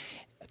scoring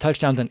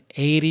touchdowns on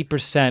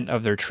 80%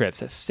 of their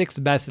trips. That's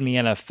 6th best in the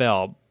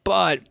NFL.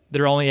 But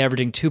they're only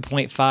averaging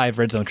 2.5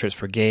 red zone trips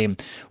per game,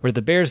 where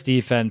the Bears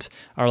defense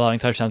are allowing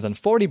touchdowns on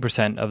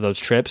 40% of those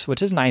trips,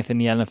 which is 9th in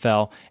the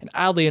NFL. And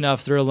oddly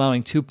enough, they're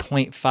allowing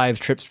 2.5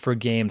 trips per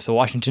game. So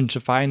Washington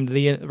should find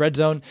the red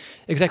zone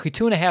exactly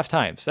 2.5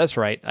 times. That's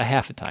right, a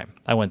half a time.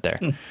 I went there.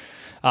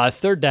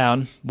 Third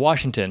down,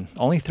 Washington,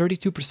 only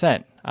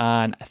 32%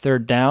 on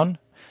third down.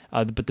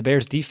 But the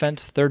Bears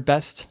defense, 3rd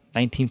best,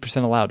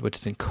 19% allowed, which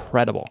is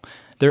incredible.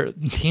 Their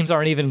teams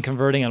aren't even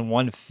converting on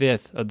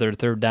 1/5 of their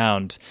third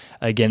downs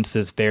against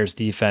this Bears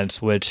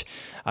defense, which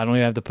I don't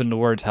even have to put into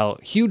words how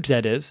huge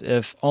that is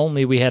if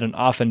only we had an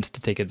offense to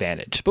take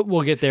advantage. But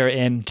we'll get there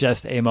in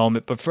just a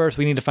moment. But first,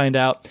 we need to find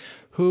out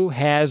who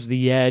has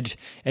the edge.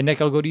 And Nick,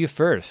 I'll go to you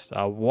first.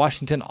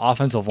 Washington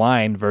offensive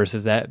line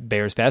versus that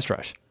Bears pass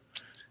rush.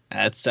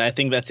 I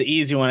think that's an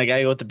easy one. I got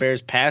to go with the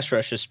Bears pass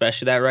rush,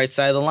 especially that right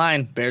side of the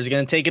line. Bears are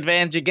going to take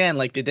advantage again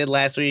like they did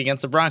last week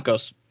against the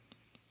Broncos.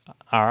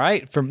 All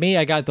right. For me,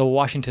 I got the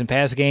Washington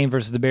pass game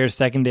versus the Bears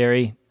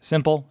secondary.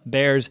 Simple.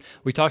 Bears.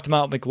 We talked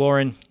about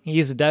McLaurin.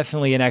 He's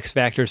definitely an X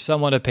factor,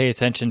 someone to pay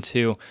attention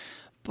to.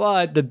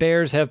 But the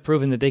Bears have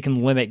proven that they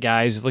can limit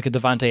guys. Look at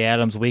Devontae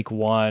Adams week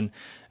 1.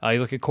 You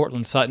look at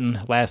Cortland Sutton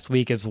last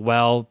week as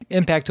well.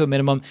 Impact to a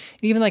minimum.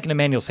 Even like an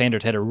Emmanuel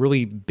Sanders had a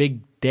really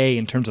big day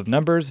in terms of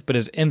numbers, but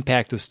his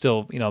impact was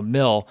still,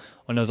 nil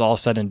when it was all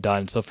said and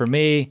done. So for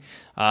me,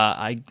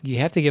 you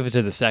have to give it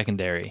to the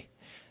secondary.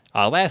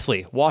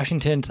 Lastly,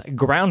 Washington's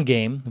ground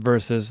game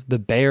versus the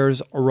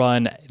Bears'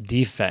 run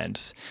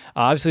defense.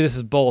 Obviously, this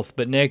is both,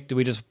 but Nick, do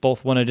we just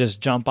both want to just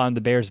jump on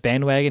the Bears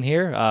bandwagon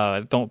here?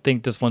 I don't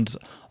think this one's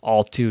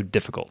all too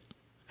difficult.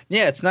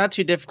 Yeah, it's not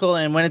too difficult,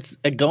 and when it's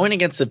going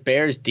against the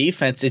Bears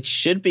defense, it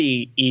should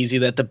be easy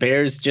that the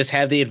Bears just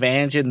have the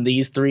advantage in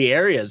these 3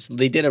 areas.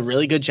 They did a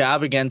really good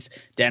job against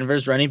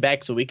Denver's running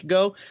backs a week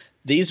ago.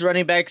 These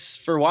running backs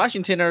for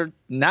Washington are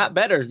not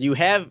better. You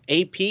have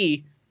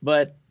AP,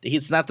 but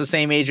he's not the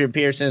same Adrian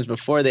Peterson as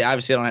before. They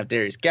obviously don't have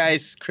Darius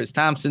Geis. Chris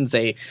Thompson's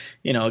a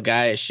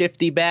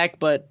shifty back,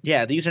 but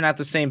yeah, these are not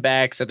the same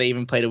backs that they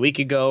even played a week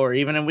ago or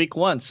even in week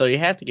 1. So you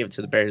have to give it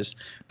to the Bears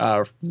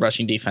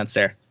rushing defense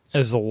there.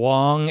 As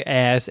long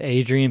as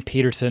Adrian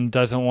Peterson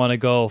doesn't want to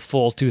go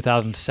full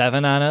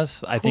 2007 on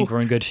us, I think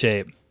we're in good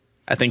shape.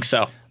 I think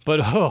so.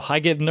 But I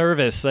get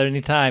nervous at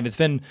any time. It's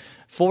been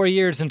 4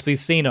 years since we've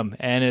seen him,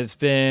 and it's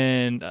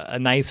been a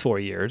nice 4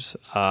 years.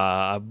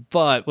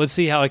 But let's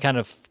see how it kind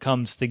of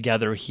comes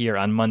together here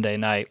on Monday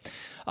night.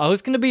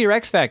 Who's going to be your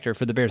X factor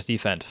for the Bears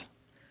defense?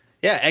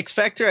 Yeah, X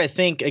Factor, I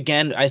think,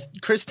 again,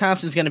 Chris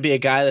Thompson's going to be a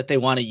guy that they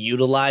want to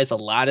utilize a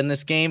lot in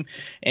this game.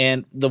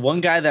 And the one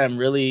guy that I'm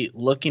really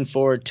looking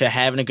forward to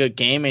having a good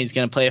game, and he's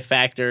going to play a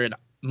factor in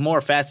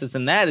more facets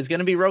than that, is going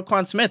to be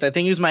Roquan Smith. I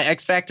think he was my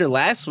X Factor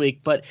last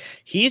week, but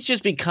he's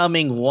just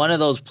becoming one of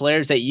those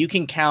players that you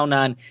can count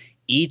on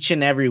each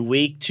and every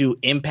week to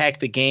impact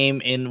the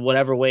game in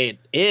whatever way it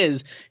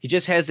is. He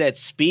just has that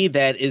speed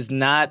that is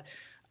not,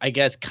 I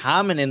guess,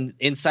 common in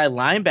inside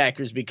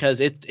linebackers, because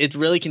it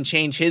really can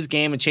change his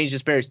game and change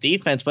the Bears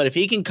defense. But if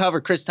he can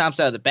cover Chris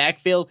Thompson out of the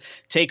backfield,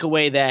 take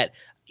away that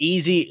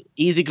easy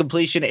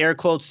completion, air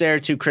quotes there,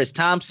 to Chris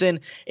Thompson,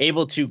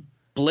 able to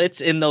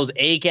blitz in those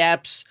A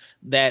gaps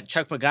that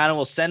Chuck Pagano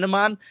will send him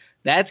on,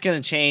 that's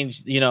going to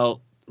change,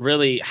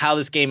 really how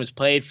this game is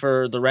played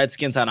for the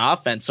Redskins on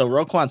offense. So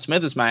Roquan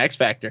Smith is my X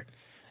factor.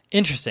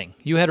 Interesting.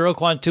 You had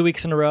Roquan 2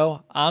 weeks in a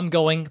row. I'm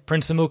going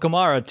Prince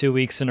Amukamara 2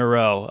 weeks in a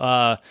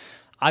row.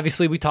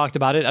 Obviously, we talked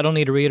about it. I don't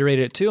need to reiterate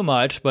it too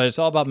much, but it's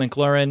all about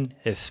McLaurin,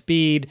 his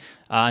speed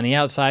on the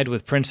outside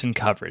with Prince in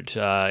coverage.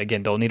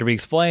 Again, don't need to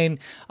re-explain.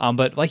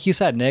 But like you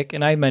said, Nick,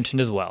 and I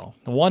mentioned as well,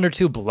 the 1 or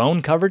 2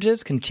 blown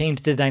coverages can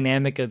change the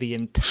dynamic of the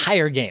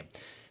entire game.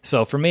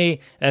 So for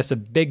me, that's a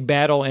big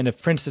battle. And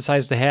if Prince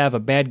decides to have a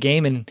bad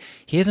game and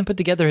he hasn't put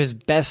together his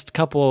best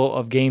couple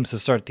of games to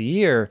start the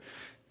year,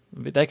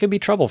 that could be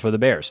trouble for the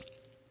Bears.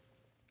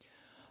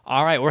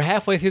 All right, we're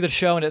halfway through the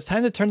show, and it's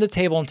time to turn the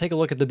table and take a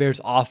look at the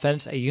Bears'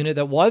 offense, a unit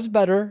that was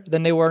better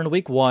than they were in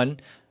Week 1,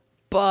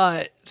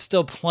 but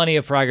still plenty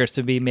of progress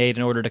to be made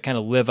in order to kind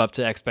of live up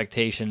to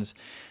expectations.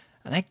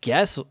 And I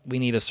guess we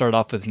need to start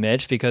off with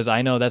Mitch, because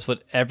I know that's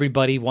what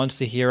everybody wants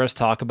to hear us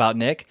talk about,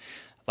 Nick.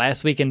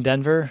 Last week in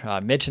Denver,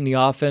 Mitch and the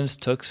offense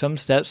took some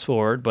steps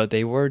forward, but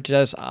they were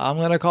just, I'm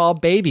going to call,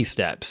 baby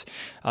steps.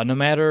 No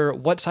matter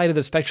what side of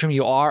the spectrum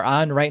you are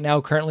on right now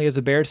currently as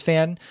a Bears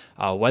fan,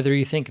 whether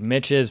you think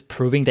Mitch is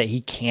proving that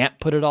he can't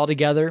put it all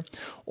together,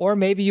 or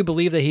maybe you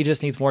believe that he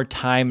just needs more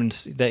time and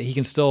that he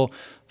can still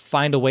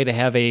find a way to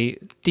have a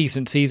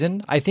decent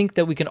season, I think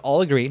that we can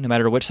all agree, no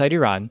matter which side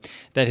you're on,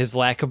 that his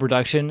lack of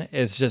production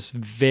is just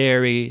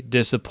very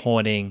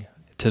disappointing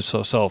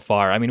so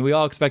far. I mean, we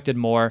all expected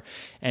more,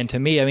 and to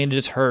me, it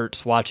just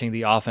hurts watching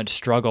the offense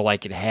struggle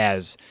like it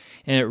has,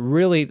 and it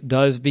really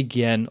does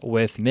begin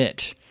with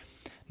Mitch.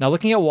 Now,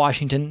 looking at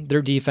Washington,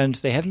 their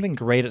defense, they haven't been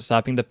great at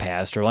stopping the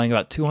pass. They're allowing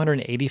about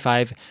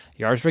 285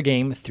 yards per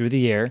game through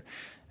the air,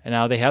 and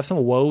now they have some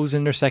woes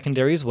in their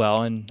secondary as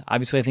well, and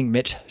obviously I think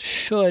Mitch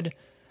should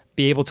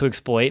be able to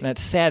exploit, and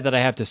it's sad that I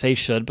have to say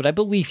should, but I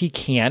believe he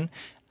can.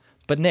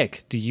 But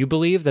Nick, do you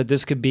believe that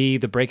this could be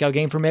the breakout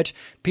game for Mitch?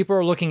 People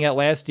are looking at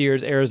last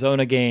year's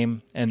Arizona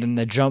game and then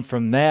the jump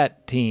from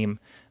that team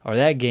or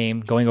that game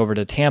going over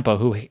to Tampa,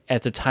 who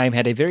at the time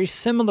had a very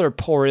similar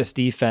porous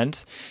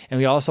defense. And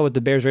we also saw what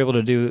the Bears were able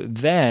to do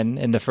then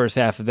in the first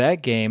half of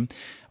that game.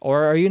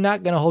 Or are you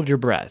not going to hold your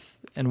breath?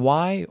 And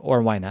why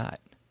or why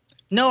not?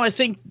 No, I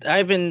think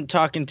I've been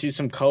talking to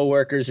some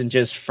coworkers and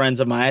just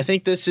friends of mine. I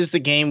think this is the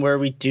game where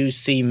we do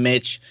see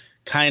Mitch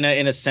kind of,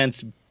 in a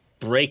sense,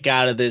 break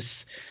out of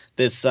this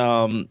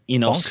funk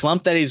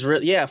slump that he's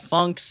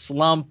funk,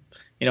 slump,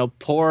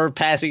 poor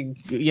passing,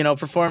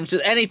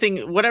 performances,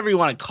 anything, whatever you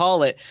want to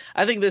call it.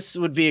 I think this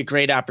would be a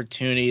great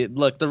opportunity.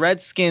 Look, the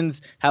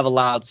Redskins have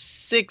allowed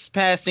 6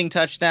 passing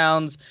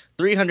touchdowns,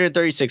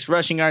 336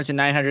 rushing yards, and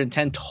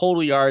 910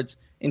 total yards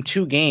in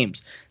 2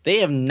 games. They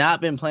have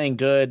not been playing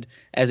good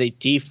as a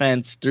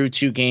defense through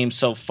 2 games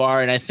so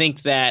far. And I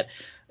think that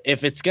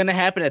if it's going to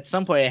happen at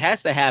some point, it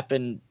has to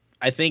happen,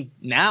 I think,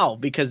 now,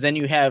 because then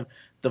you have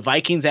the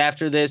Vikings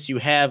after this. You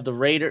have the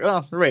Raiders.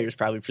 Well, the Raiders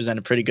probably present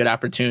a pretty good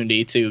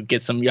opportunity to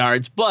get some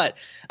yards, but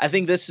I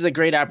think this is a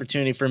great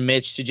opportunity for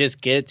Mitch to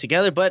just get it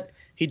together. But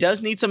he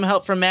does need some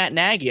help from Matt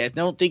Nagy. I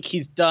don't think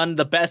he's done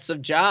the best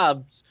of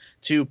jobs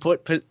to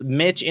put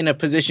Mitch in a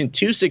position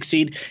to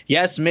succeed.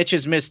 Yes, Mitch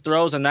has missed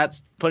throws. I'm not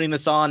putting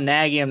this all on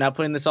Nagy. I'm not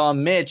putting this all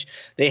on Mitch.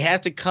 They have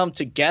to come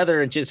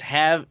together and just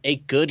have a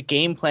good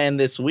game plan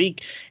this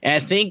week. And I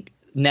think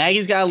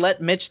Nagy's got to let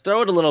Mitch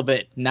throw it a little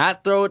bit,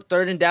 not throw it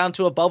 3rd and down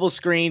to a bubble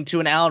screen to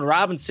an Allen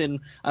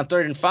Robinson on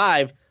 3rd and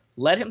 5.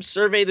 Let him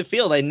survey the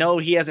field. I know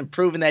he hasn't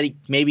proven that he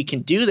maybe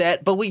can do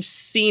that, but we've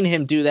seen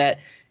him do that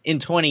in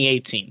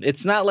 2018.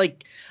 It's not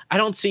like I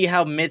don't see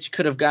how Mitch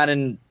could have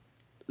gotten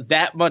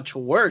that much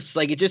worse.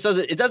 Like, it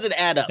doesn't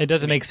add up. It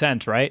doesn't make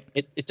sense, right?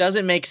 It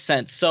doesn't make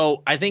sense.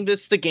 So I think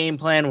this is the game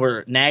plan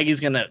where Nagy's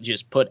going to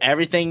just put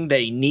everything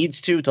that he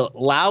needs to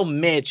allow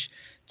Mitch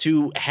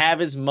to have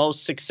his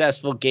most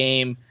successful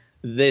game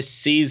this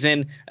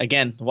season.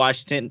 Again,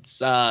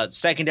 Washington's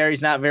secondary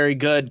is not very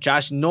good.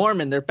 Josh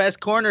Norman, their best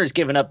corner, is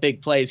giving up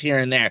big plays here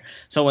and there.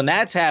 So when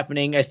that's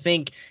happening, I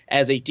think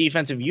as a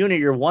defensive unit,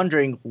 you're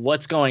wondering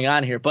what's going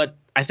on here. But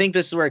I think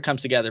this is where it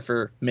comes together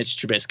for Mitch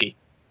Trubisky.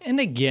 And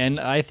again,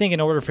 I think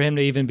in order for him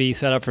to even be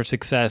set up for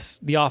success,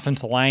 the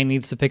offensive line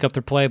needs to pick up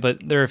their play, but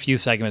there are a few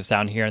segments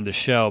down here in the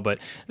show, but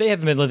they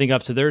haven't been living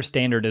up to their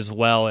standard as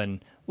well,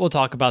 and we'll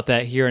talk about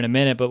that here in a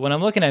minute. But when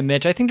I'm looking at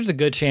Mitch, I think there's a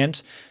good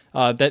chance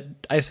That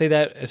I say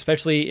that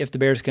especially if the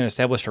Bears can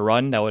establish a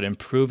run, that would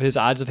improve his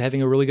odds of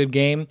having a really good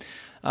game.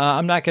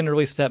 I'm not going to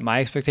really set my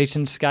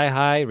expectations sky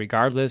high.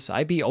 Regardless,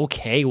 I'd be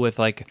okay with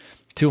like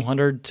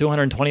 200,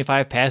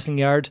 225 passing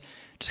yards.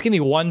 Just give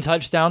me one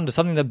touchdown to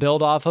something to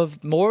build off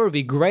of. More would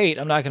be great.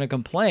 I'm not going to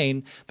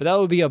complain, but that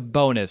would be a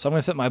bonus. I'm going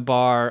to set my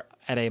bar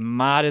at a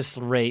modest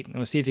rate, and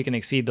we'll see if you can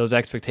exceed those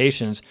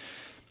expectations.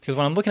 Because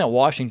when I'm looking at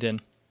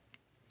Washington,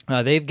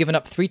 they've given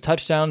up 3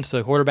 touchdowns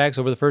to quarterbacks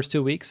over the first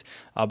 2 weeks,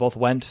 both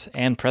Wentz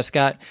and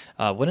Prescott.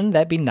 Wouldn't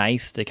that be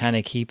nice to kind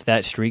of keep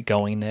that streak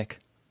going, Nick?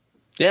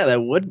 Yeah,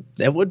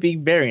 that would be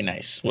very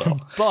nice.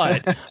 Well,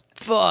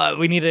 but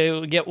we need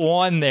to get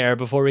 1 there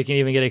before we can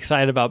even get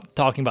excited about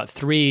talking about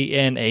 3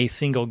 in a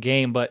single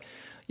game. But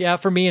yeah,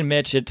 for me and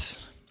Mitch,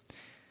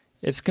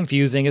 it's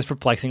confusing, it's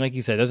perplexing. Like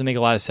you said, it doesn't make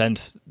a lot of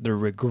sense, the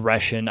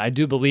regression. I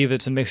do believe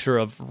it's a mixture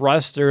of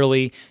rust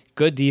early,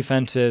 good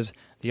defenses,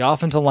 the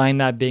offensive line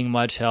not being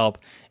much help,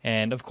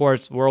 and of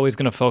course, we're always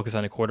going to focus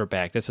on a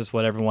quarterback. This is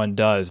what everyone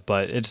does,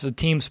 but it's a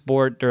team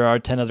sport. There are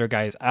 10 other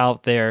guys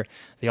out there.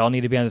 They all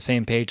need to be on the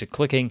same page of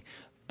clicking,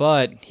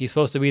 but he's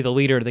supposed to be the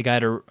leader, the guy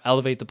to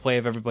elevate the play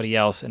of everybody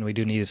else, and we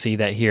do need to see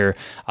that here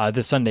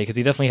this Sunday because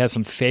he definitely has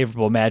some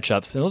favorable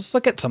matchups. And let's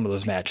look at some of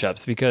those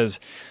matchups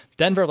because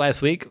Denver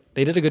last week,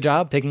 they did a good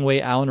job taking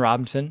away Allen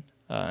Robinson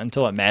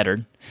until it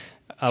mattered.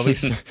 We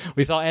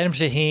saw Adam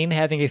Shaheen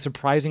having a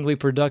surprisingly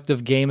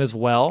productive game as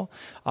well.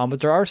 But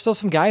there are still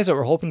some guys that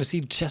we're hoping to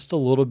see just a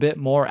little bit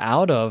more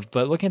out of.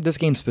 But looking at this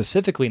game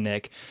specifically,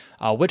 Nick,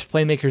 which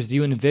playmakers do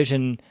you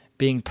envision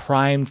being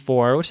primed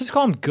for, let's just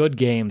call them good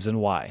games, and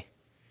why?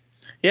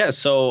 Yeah,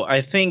 so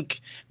I think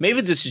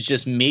maybe this is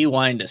just me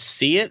wanting to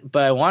see it,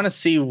 but I want to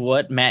see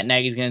what Matt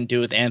Nagy's going to do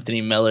with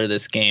Anthony Miller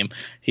this game.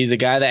 He's a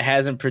guy that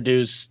hasn't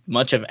produced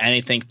much of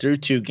anything through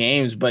 2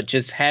 games, but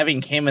just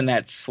having him in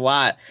that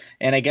slot,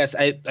 and I guess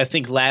I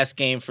think last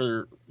game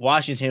for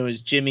Washington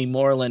was Jimmy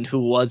Moreland, who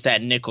was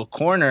that nickel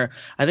corner.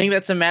 I think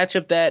that's a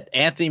matchup that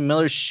Anthony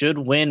Miller should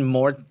win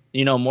more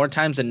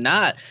times than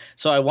not.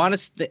 So I want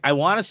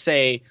to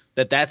say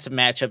that that's a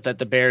matchup that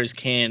the Bears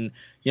can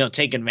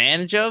take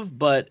advantage of,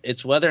 but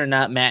it's whether or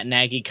not Matt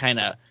Nagy kind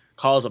of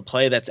calls a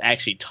play that's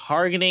actually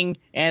targeting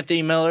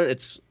Anthony Miller.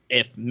 It's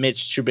if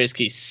Mitch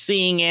Trubisky's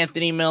seeing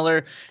Anthony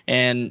Miller,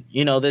 and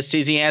this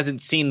season he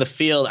hasn't seen the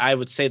field, I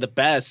would say the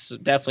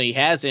best, definitely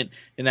hasn't,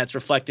 and that's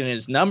reflected in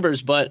his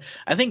numbers. But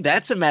I think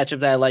that's a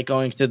matchup that I like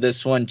going to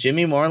this one.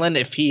 Jimmy Moreland,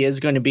 if he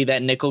is going to be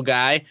that nickel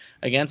guy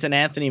against an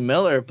Anthony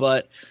Miller,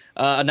 but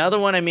another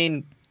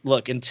one,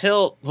 look,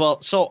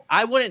 so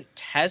I wouldn't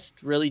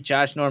test really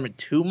Josh Norman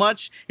too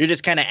much. You're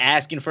just kind of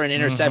asking for an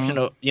interception.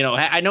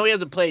 I know he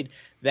hasn't played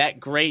that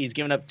great. He's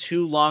given up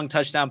 2 long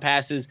touchdown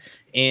passes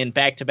in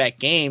back-to-back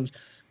games.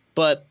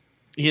 But,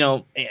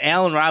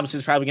 Allen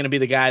Robinson's probably going to be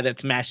the guy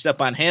that's matched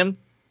up on him.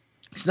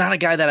 It's not a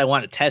guy that I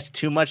want to test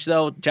too much,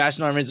 though. Josh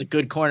Norman is a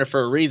good corner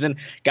for a reason,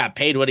 got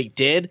paid what he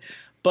did.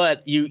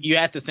 But you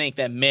have to think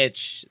that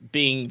Mitch,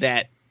 being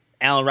that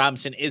Allen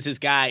Robinson is his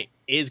guy,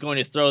 is going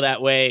to throw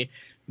that way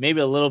maybe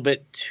a little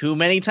bit too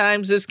many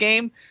times this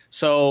game.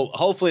 So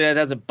hopefully that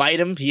doesn't bite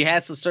him. He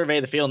has to survey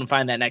the field and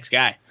find that next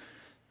guy.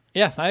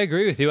 Yeah, I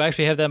agree with you. I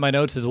actually have that in my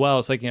notes as well.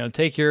 It's like,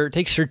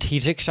 take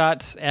strategic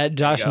shots at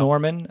Josh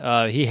Norman.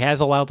 He has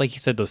allowed, like you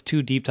said, those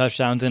 2 deep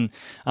touchdowns, and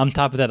on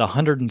top of that,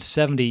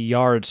 170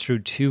 yards through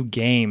 2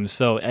 games.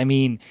 So,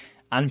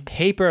 on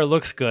paper it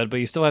looks good, but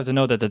you still have to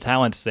know that the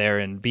talent's there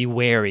and be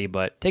wary,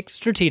 but take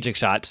strategic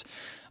shots.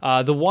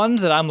 The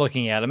ones that I'm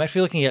looking at, I'm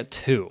actually looking at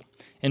 2.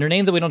 And they're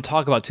names that we don't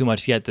talk about too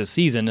much yet this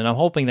season, and I'm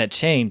hoping that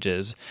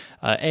changes.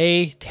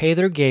 A,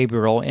 Taylor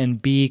Gabriel, and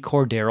B,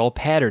 Cordero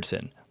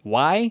Patterson.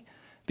 Why?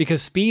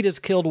 Because speed has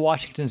killed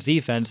Washington's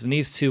defense, and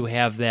these 2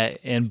 have that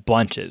in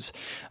bunches.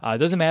 It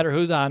doesn't matter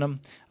who's on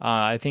them.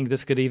 I think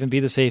this could even be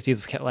the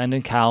safeties,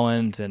 Landon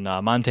Collins and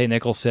Monte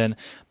Nicholson.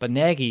 But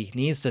Nagy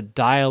needs to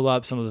dial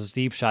up some of those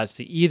deep shots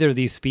to either of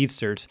these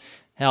speedsters.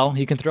 Hell,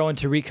 you can throw in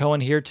Tariq Cohen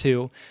here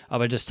too,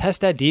 but just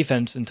test that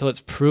defense until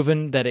it's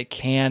proven that it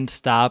can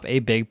stop a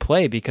big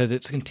play, because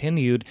it's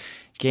continued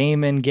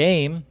game in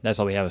game. That's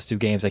all we have is 2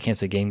 games. I can't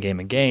say game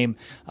and game,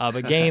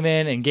 but game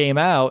in and game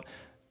out,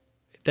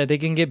 that they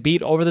can get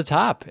beat over the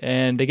top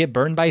and they get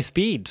burned by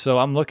speed. So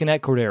I'm looking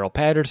at Cordero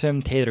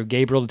Patterson, Taylor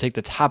Gabriel to take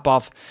the top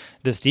off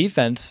this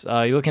defense.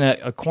 You're looking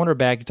at a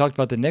cornerback. You talked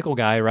about the nickel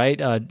guy,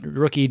 right?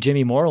 Rookie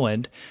Jimmy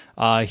Moreland.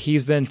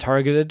 He's been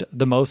targeted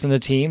the most in the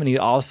team, and he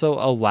also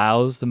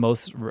allows the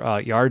most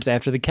yards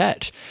after the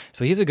catch.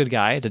 So he's a good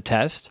guy to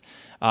test.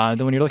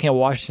 Then when you're looking at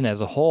Washington as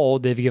a whole,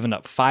 they've given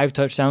up 5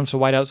 touchdowns to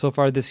wideout so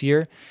far this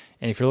year.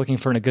 And if you're looking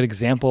for a good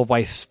example of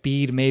why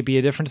speed may be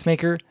a difference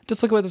maker,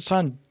 just look at what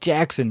Deshaun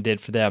Jackson did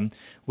for them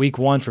week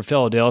 1 for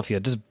Philadelphia.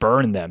 Just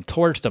burned them,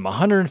 torched them,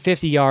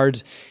 150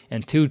 yards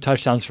and 2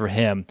 touchdowns for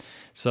him.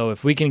 So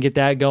if we can get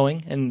that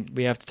going, and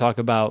we have to talk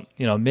about,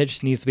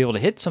 Mitch needs to be able to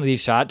hit some of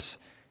these shots.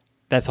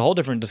 That's a whole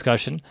different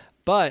discussion.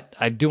 But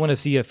I do want to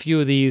see a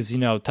few of these,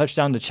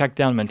 touchdown to check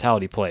down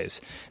mentality plays,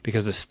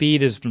 because the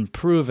speed has been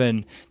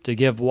proven to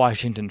give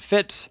Washington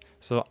fits.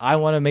 So I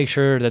want to make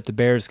sure that the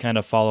Bears kind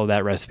of follow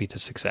that recipe to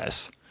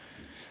success.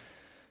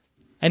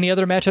 Any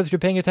other matchups you're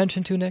paying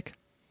attention to, Nick?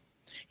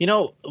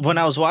 When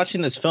I was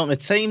watching this film,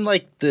 it seemed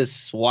like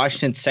this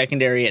Washington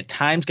secondary at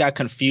times got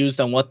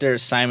confused on what their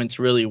assignments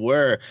really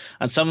were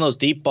on some of those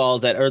deep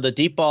balls the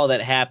deep ball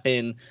that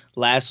happened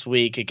last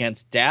week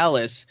against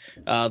Dallas.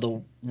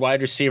 The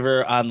wide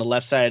receiver on the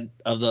left side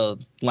of the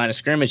line of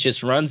scrimmage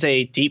just runs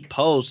a deep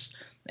post,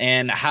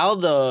 and how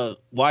the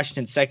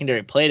Washington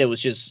secondary played it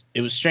was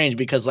strange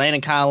because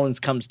Landon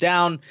Collins comes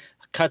down,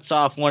 cuts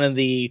off one of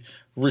the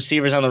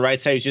receivers on the right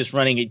side who's just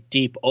running a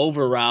deep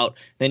over route.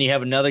 Then you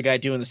have another guy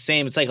doing the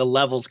same. It's like a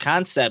levels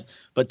concept.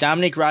 But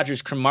Dominique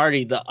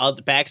Rodgers-Cromartie,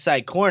 the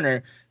backside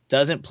corner,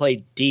 doesn't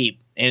play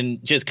deep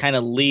and just kind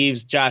of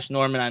leaves Josh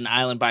Norman on an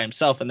island by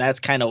himself. And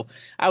that's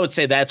I would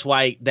say that's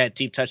why that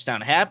deep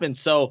touchdown happened.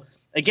 So,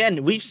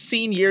 again, we've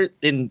seen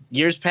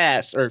years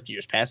past,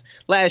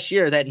 last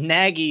year, that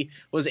Nagy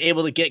was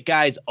able to get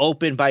guys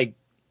open by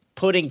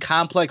putting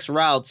complex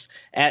routes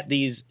at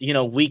these,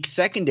 weak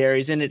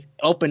secondaries, and it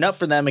opened up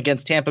for them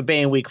against Tampa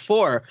Bay in week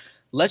 4.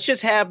 Let's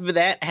just have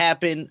that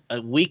happen a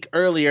week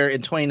earlier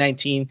in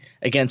 2019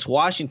 against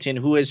Washington,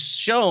 who has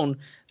shown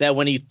that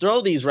when you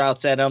throw these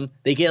routes at them,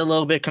 they get a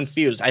little bit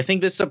confused. I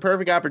think this is a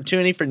perfect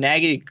opportunity for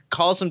Nagy to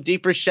call some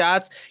deeper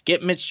shots,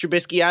 get Mitch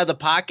Trubisky out of the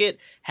pocket,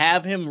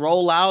 have him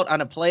roll out on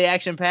a play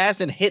action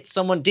pass and hit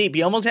someone deep.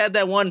 He almost had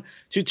that one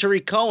to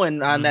Tariq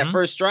Cohen on that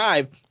first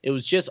drive. It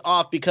was just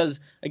off because,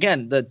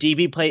 again, the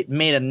DB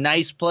made a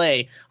nice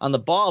play on the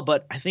ball,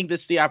 but I think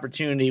this is the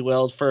opportunity,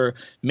 Will, for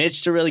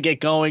Mitch to really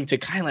get going, to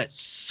kind of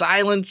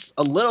silence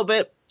a little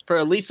bit for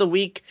at least a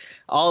week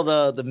all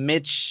the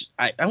Mitch,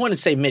 I want to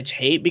say Mitch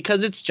hate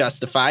because it's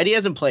justified. He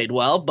hasn't played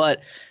well,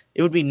 but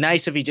it would be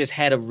nice if he just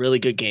had a really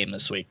good game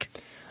this week.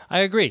 I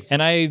agree,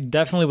 and I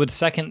definitely would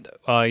second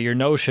your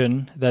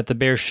notion that the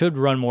Bears should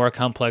run more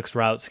complex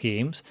route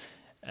schemes.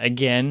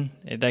 Again,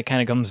 that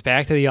kind of comes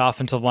back to the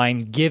offensive line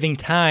giving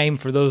time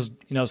for those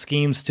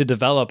schemes to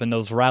develop and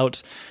those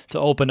routes to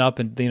open up,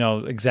 and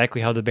exactly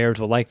how the Bears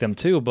would like them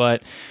to.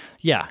 But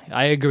yeah,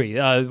 I agree.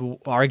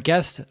 Our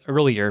guest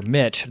earlier,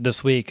 Mitch,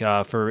 this week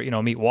for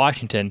Meet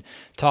Washington,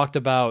 talked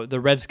about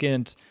the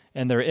Redskins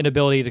and their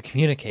inability to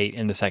communicate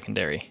in the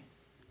secondary.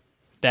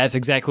 That's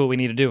exactly what we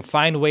need to do.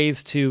 Find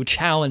ways to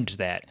challenge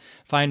that.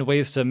 Find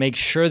ways to make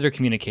sure they're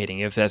communicating.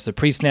 If that's the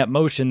pre-snap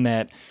motion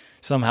that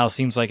somehow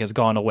seems like has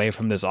gone away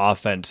from this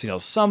offense,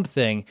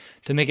 something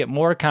to make it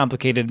more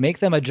complicated, make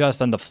them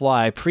adjust on the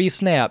fly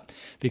pre-snap,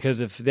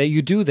 because if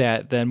you do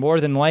that, then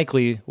more than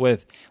likely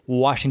with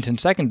Washington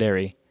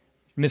secondary,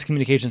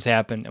 miscommunications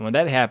happen, and when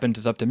that happens,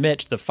 it's up to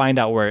Mitch to find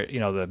out where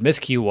the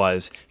miscue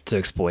was to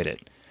exploit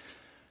it.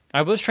 All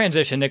right, let's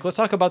transition, Nick. Let's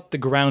talk about the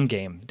ground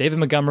game. David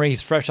Montgomery,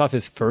 he's fresh off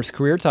his first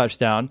career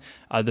touchdown.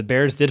 The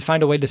Bears did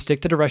find a way to stick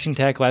to the rushing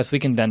attack last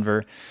week in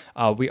Denver.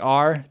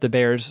 The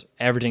Bears,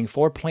 averaging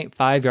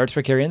 4.5 yards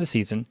per carry in the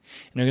season, and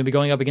they're going to be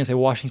going up against a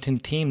Washington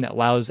team that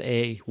allows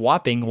a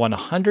whopping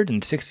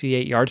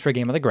 168 yards per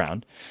game on the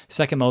ground,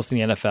 second most in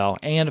the NFL,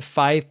 and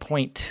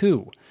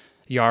 5.2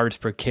 yards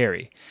per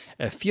carry.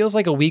 It feels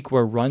like a week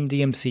where Run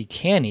DMC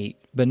can eat,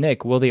 but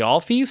Nick, will they all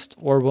feast,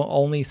 or will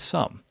only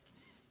some?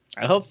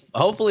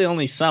 Hopefully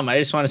only some. I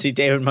just want to see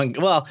David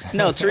Montgomery. Well,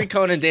 no, Tariq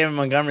Cohen and David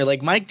Montgomery.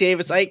 Like Mike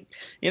Davis,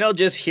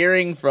 just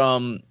hearing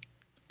from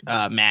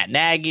Matt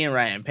Nagy and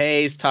Ryan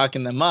Pace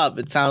talking them up,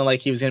 it sounded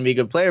like he was going to be a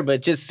good player, but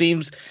it just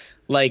seems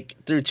like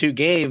through 2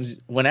 games,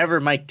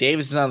 whenever Mike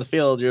Davis is on the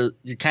field, you're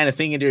kind of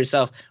thinking to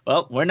yourself,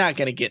 well, we're not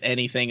going to get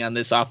anything on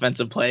this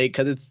offensive play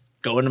because it's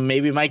going to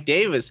maybe Mike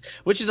Davis,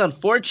 which is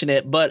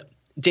unfortunate, but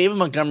David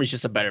Montgomery's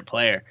just a better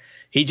player.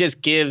 He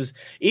just gives,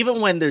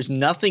 even when there's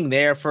nothing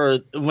there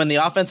when the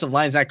offensive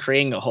line's not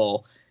creating a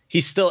hole,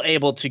 he's still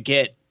able to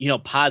get,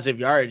 positive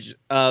yards.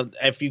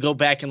 If you go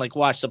back and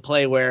watch the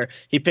play where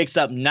he picks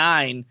up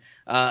 9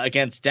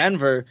 against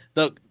Denver,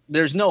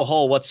 there's no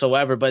hole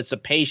whatsoever, but it's the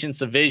patience,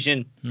 the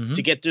vision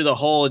to get through the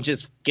hole and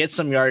just get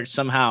some yards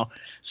somehow.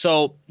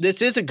 So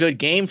this is a good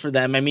game for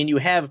them. I mean, you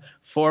have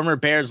former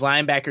Bears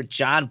linebacker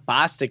John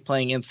Bostic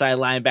playing inside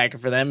linebacker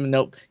for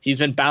them. He's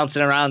been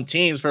bouncing around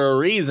teams for a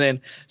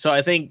reason. So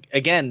I think,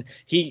 again,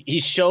 he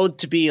showed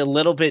to be a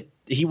little bit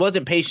 – he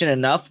wasn't patient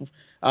enough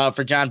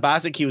for John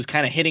Bostic. He was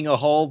kind of hitting a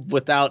hole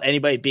without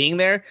anybody being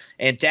there.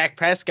 And Dak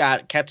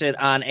Prescott kept it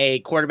on a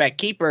quarterback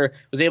keeper,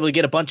 was able to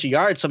get a bunch of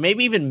yards. So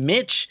maybe even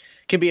Mitch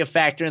can be a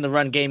factor in the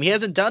run game. He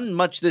hasn't done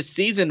much this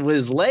season with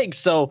his legs,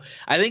 so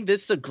I think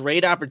this is a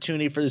great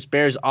opportunity for this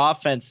Bears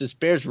offense, this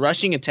Bears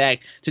rushing attack,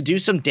 to do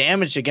some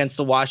damage against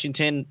the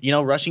Washington,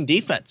 rushing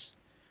defense.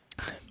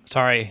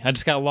 Sorry, I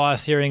just got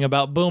lost hearing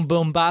about Boom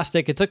Boom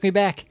Bostic. It took me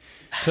back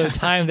to a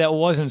time that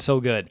wasn't so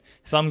good.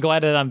 So I'm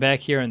glad that I'm back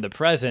here in the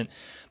present.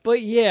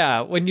 But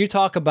yeah, when you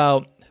talk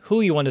about who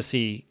you want to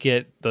see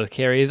get the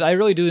carries, I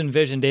really do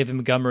envision David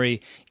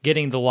Montgomery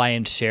getting the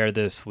lion's share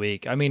this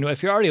week. I mean,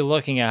 if you're already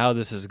looking at how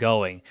this is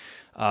going,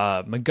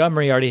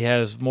 Montgomery already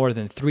has more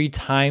than 3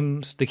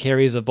 times the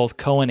carries of both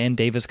Cohen and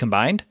Davis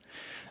combined.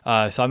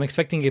 So I'm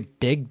expecting a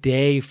big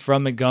day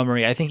from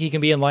Montgomery. I think he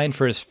can be in line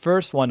for his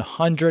first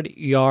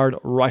 100-yard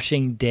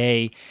rushing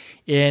day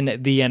in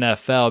the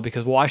NFL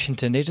because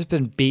Washington, they've just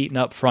been beaten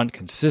up front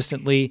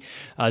consistently.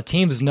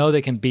 Teams know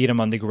they can beat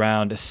them on the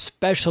ground,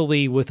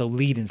 especially with a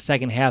lead in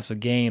second halves of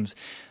games.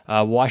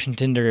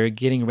 Washington, they're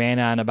getting ran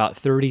on about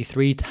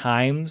 33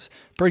 times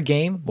per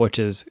game, which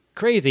is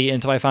crazy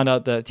until I found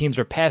out the teams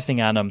are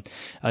passing on them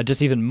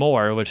just even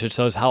more, which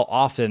shows how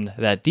often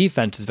that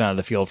defense has been on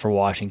the field for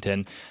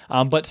Washington.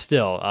 But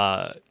still,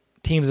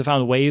 teams have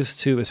found ways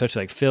to,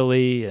 especially like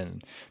Philly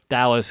and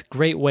Dallas,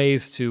 great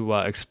ways to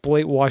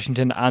exploit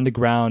Washington on the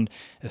ground,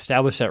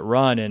 establish that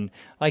run. And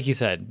like you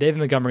said, David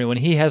Montgomery, when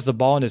he has the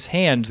ball in his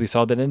hands, we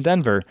saw that in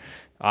Denver,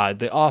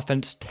 the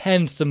offense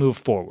tends to move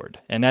forward.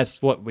 And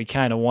that's what we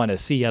kind of want to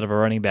see out of a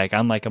running back,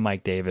 unlike a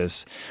Mike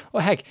Davis.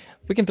 Well, heck,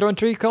 we can throw in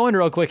Tariq Cohen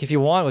real quick if you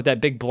want with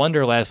that big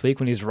blunder last week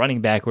when he's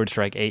running backwards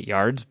for like 8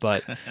 yards.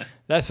 But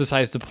that's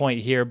besides the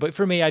point here. But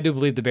for me, I do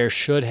believe the Bears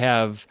should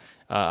have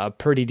a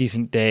pretty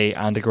decent day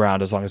on the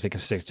ground as long as they can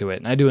stick to it.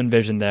 And I do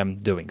envision them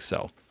doing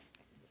so.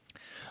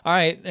 All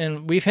right,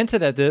 and we've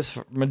hinted at this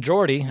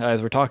majority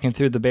as we're talking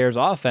through the Bears'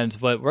 offense,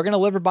 but we're going to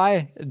live or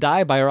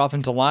die by our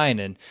offensive line,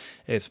 and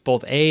it's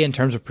both A, in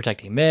terms of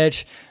protecting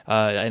Mitch,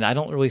 and I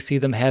don't really see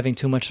them having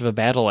too much of a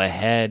battle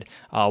ahead.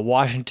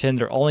 Washington,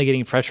 they're only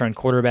getting pressure on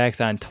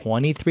quarterbacks on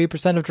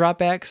 23% of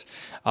dropbacks.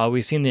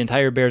 We've seen the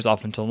entire Bears'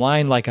 offensive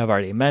line, like I've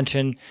already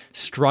mentioned,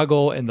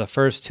 struggle in the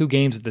first 2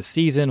 games of the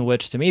season,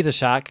 which to me is a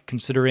shock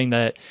considering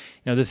that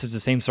this is the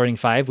same starting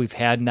 5 we've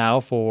had now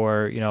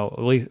for at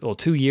least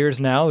 2 years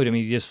now. I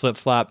mean, you just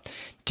flip-flop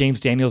James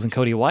Daniels and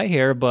Cody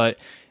Whitehair, but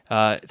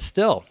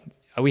still,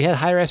 we had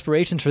higher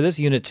aspirations for this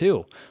unit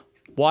too.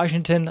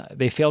 Washington,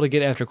 they fail to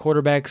get after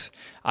quarterbacks.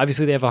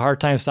 Obviously, they have a hard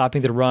time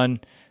stopping the run.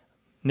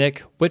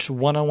 Nick, which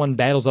one-on-one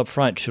battles up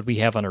front should we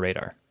have on the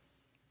radar?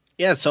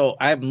 Yeah, so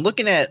I'm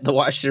looking at the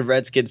Washington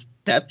Redskins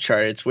depth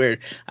chart. It's weird.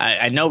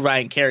 I know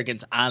Ryan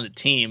Kerrigan's on the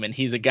team, and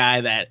he's a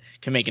guy that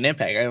can make an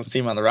impact. I don't see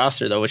him on the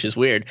roster, though, which is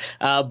weird.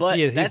 But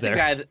that's a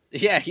guy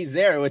that, he's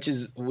there, which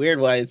is weird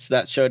why it's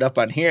not showed up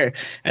on here.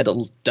 I had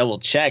to double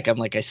check. I'm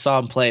like, I saw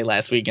him play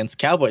last week against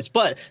the Cowboys.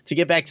 But to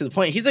get back to the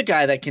point, he's a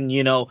guy that can,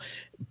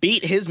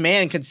 beat his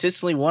man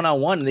consistently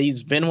one-on-one.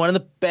 He's been one of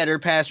the better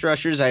pass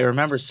rushers. I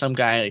remember some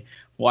guy,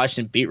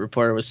 Washington beat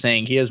reporter, was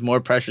saying he has more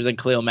pressures than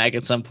Khalil Mack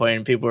at some point,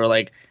 and people were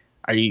like,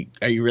 Are you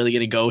really going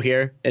to go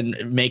here and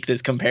make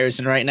this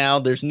comparison right now?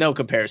 There's no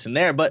comparison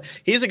there, but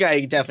he's a guy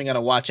you're definitely going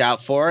to watch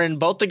out for. And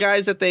both the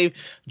guys that they've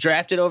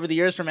drafted over the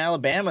years from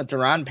Alabama,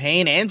 Daron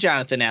Payne and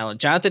Jonathan Allen.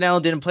 Jonathan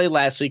Allen didn't play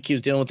last week. He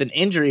was dealing with an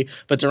injury,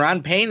 but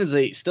Daron Payne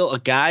is still a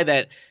guy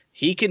that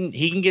he can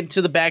get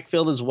into the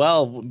backfield as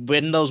well,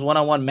 win those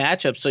one-on-one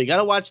matchups. So you got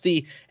to watch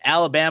the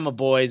Alabama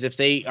boys if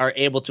they are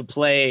able to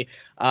play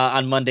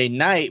on Monday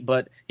night.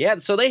 But yeah,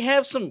 so they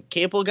have some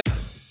capable guys.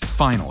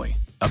 Finally,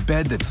 a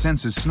bed that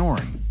senses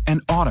snoring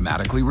and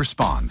automatically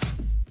responds.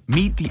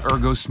 Meet the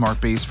Ergo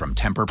Smart Base from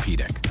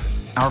Tempur-Pedic,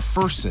 our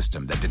first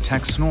system that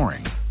detects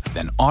snoring,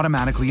 then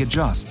automatically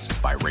adjusts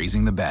by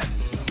raising the bed.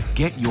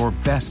 Get your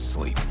best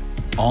sleep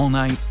all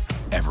night,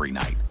 every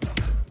night.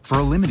 For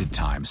a limited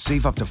time,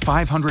 save up to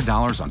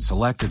 $500 on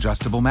select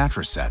adjustable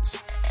mattress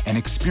sets and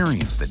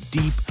experience the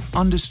deep,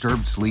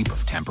 undisturbed sleep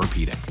of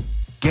Tempur-Pedic.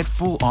 Get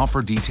full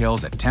offer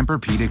details at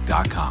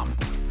TempurPedic.com.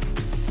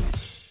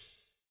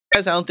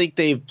 I don't think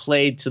they've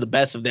played to the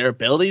best of their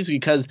abilities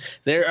because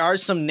there are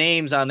some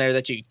names on there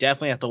that you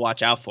definitely have to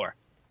watch out for.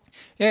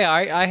 Yeah,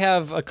 I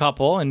have a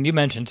couple, and you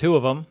mentioned 2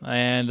 of them.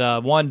 And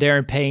one,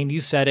 Darren Payne, you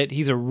said it.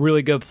 He's a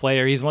really good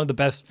player. He's one of the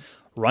best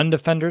run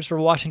defenders for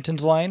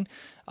Washington's line.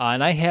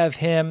 And I have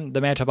him, the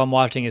matchup I'm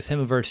watching is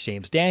him versus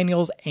James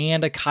Daniels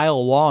and a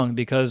Kyle Long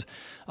because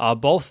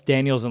both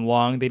Daniels and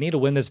Long, they need to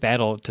win this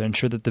battle to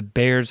ensure that the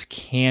Bears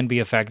can be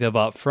effective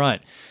up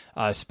front,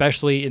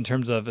 especially in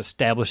terms of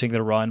establishing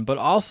the run. But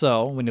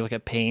also, when you look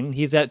at Payne,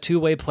 he's that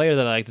two-way player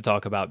that I like to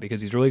talk about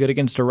because he's really good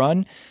against the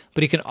run,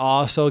 but he can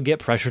also get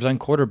pressures on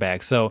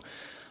quarterbacks. So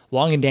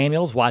Long and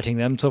Daniels, watching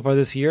them so far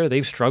this year,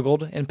 they've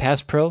struggled in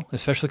pass pro,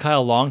 especially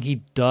Kyle Long. He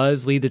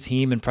does lead the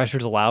team in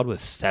pressures allowed with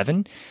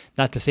 7.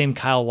 Not the same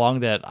Kyle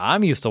Long that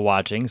I'm used to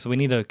watching, so we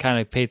need to kind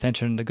of pay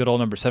attention to good old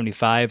number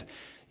 75.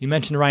 You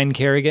mentioned Ryan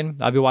Kerrigan.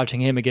 I'll be watching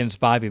him against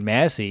Bobby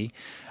Massey.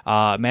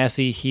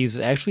 Massey, he's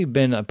actually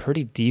been a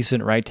pretty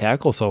decent right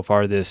tackle so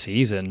far this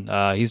season.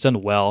 He's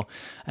done well,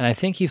 and I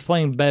think he's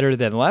playing better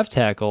than left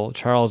tackle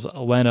Charles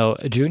Leno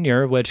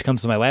Jr., which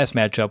comes to my last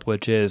matchup,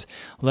 which is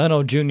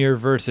Leno Jr.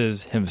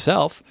 versus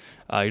himself.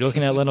 You're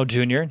looking at Leno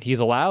Jr. He's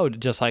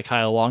allowed, just like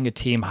Kyle Long, a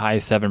team-high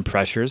 7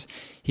 pressures.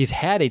 He's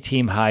had a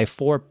team-high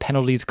 4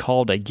 penalties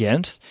called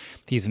against.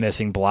 He's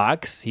missing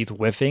blocks. He's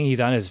whiffing.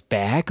 He's on his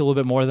back a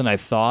little bit more than I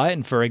thought.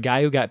 And for a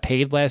guy who got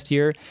paid last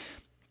year,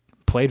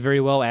 played very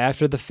well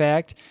after the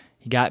fact.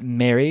 He got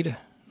married.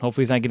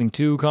 Hopefully he's not getting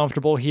too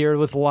comfortable here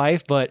with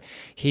life, but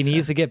he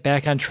needs to get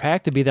back on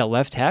track to be that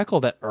left tackle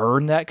that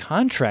earned that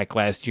contract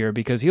last year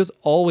because he was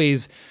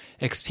always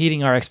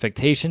exceeding our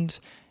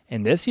expectations.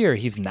 And this year,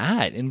 he's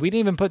not. And we didn't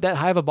even put that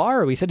high of a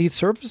bar. We said he's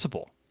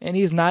serviceable. and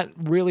he's not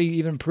really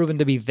even proven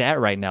to be that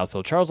right now.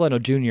 So Charles Leno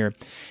Jr.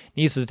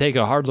 needs to take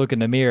a hard look in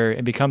the mirror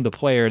and become the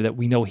player that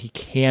we know he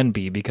can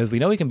be, because we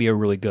know he can be a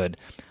really good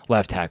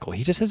left tackle.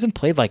 He just hasn't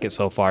played like it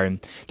so far, and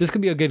this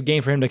could be a good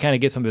game for him to kind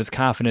of get some of his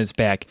confidence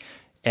back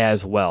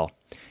as well.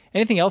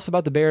 Anything else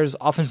about the Bears'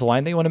 offensive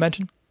line that you want to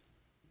mention?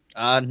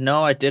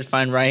 No, I did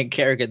find Ryan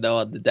Kerrigan, though,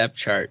 on the depth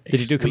chart.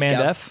 Did you do Command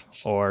F?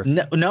 Or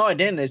No, I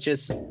didn't. It's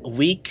just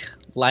weak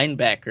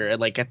linebacker.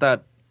 Like, I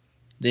thought,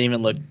 didn't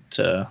even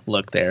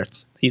look there.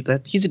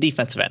 He's a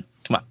defensive end.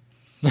 Come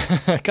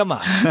on. Come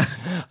on. All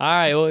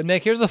right, well,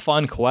 Nick, here's a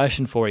fun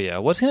question for you.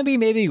 What's going to be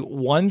maybe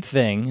one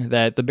thing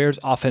that the Bears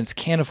offense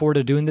can't afford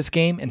to do in this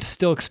game and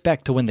still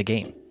expect to win the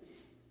game?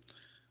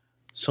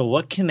 So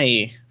what can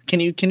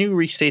you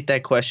restate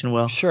that question,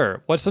 Will?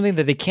 Sure. What's something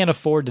that they can't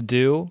afford to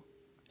do?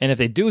 And if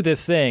they do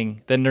this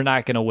thing, then they're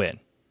not going to win.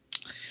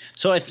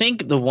 So I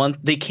think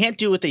they can't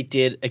do what they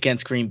did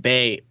against Green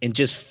Bay and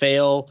just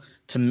fail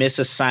to miss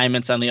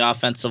assignments on the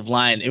offensive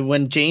line. And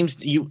when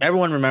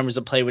everyone remembers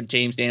the play with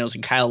James Daniels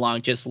and Kyle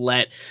Long just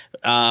let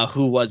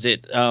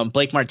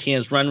Blake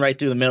Martinez run right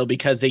through the middle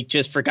because they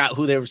just forgot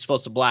who they were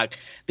supposed to block.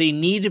 They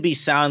need to be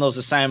sound on those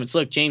assignments.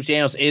 Look, James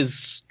Daniels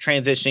is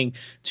transitioning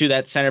to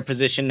that center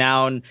position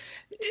now, and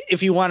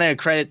if you want to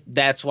credit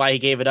that's why he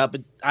gave it up,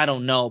 I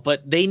don't know.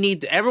 But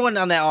everyone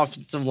on that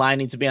offensive line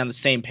needs to be on the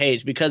same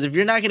page, because if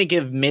you're not going to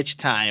give Mitch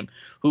time,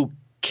 who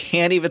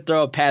can't even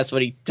throw a pass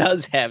when he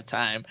does have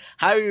time,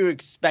 how are you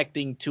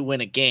expecting to win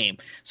a game?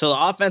 So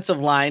the offensive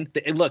line,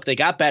 look, they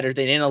got better.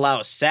 They didn't allow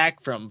a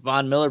sack from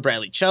Von Miller,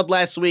 Bradley Chubb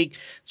last week.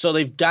 So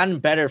they've gotten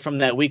better from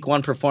that week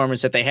 1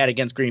 performance that they had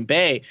against Green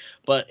Bay.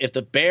 But if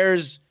the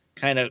Bears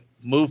kind of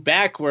move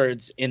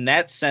backwards in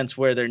that sense,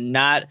 where they're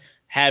not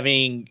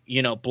having,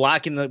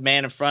 blocking the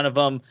man in front of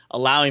them,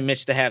 allowing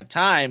Mitch to have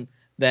time,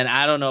 then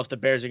I don't know if the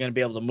Bears are going to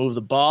be able to move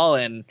the ball.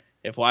 And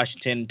if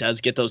Washington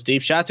does get those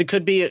deep shots, it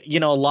could be,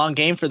 a long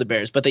game for the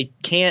Bears. But they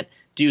can't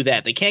do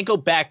that. They can't go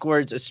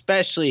backwards,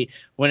 especially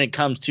when it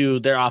comes to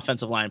their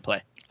offensive line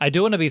play. I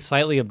do want to be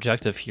slightly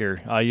objective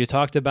here. You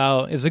talked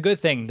about it's a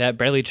good thing that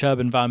Bradley Chubb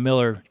and Von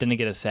Miller didn't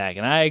get a sack,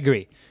 and I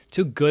agree.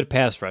 2 good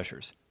pass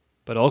rushers.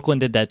 But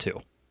Oakland did that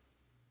too.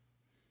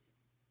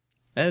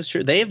 That is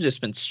true. They have just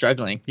been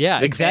struggling.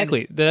 Yeah,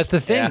 exactly. That's the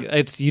thing.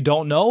 Yeah. You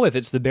don't know if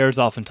it's the Bears'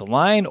 offensive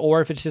line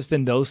or if it's just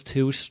been those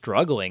two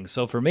struggling.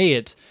 So for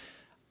me,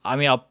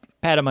 I'll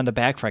pat him on the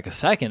back for like a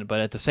second, but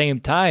at the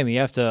same time, you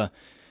have to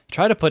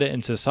try to put it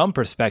into some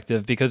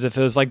perspective, because if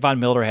it was like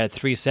Von Miller had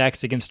 3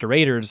 sacks against the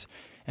Raiders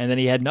and then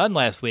he had none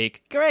last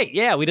week, great.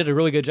 Yeah, we did a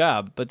really good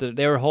job. But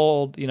they were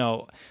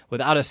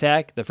without a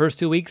sack the first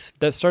 2 weeks,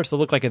 that starts to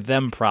look like a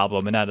them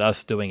problem and not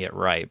us doing it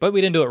right. But we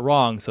didn't do it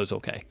wrong, so it's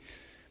okay.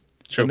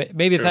 True. So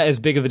maybe it's not as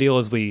big of a deal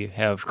as we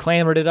have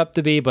clamored it up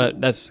to be, but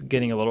that's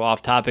getting a little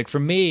off topic. For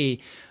me,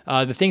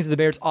 the things that the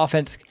Bears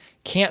offense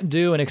can't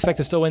do and expect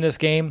to still win this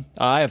game,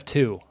 I have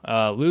 2.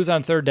 Lose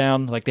on third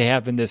down like they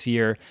have been this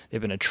year. They've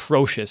been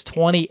atrocious.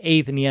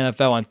 28th in the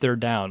NFL on third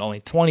down,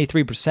 only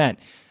 23%.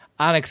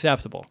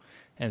 Unacceptable.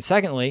 And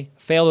secondly,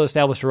 fail to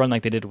establish a run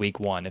like they did week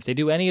 1. If they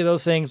do any of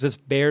those things, this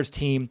Bears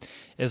team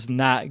is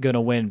not going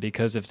to win,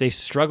 because if they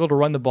struggle to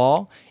run the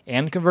ball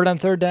and convert on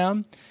third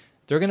down,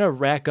 they're going to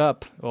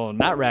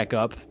not rack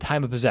up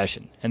time of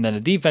possession. And then the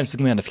defense is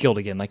going to be on the field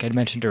again, like I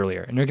mentioned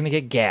earlier, and they're going to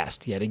get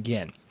gassed yet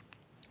again.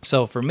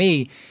 So for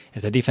me,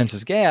 if the defense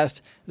is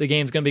gassed, the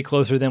game's going to be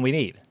closer than we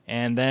need.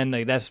 And then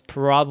that's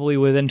probably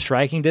within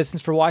striking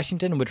distance for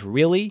Washington, which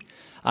really,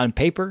 on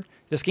paper,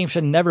 this game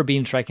should never be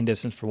in striking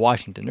distance for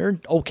Washington. They're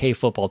an okay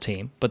football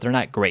team, but they're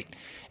not great.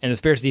 And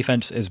the Bears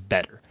defense is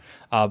better.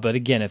 But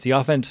again, if the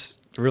offense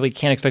really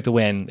can't expect to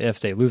win if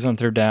they lose on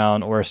third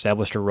down or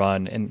establish a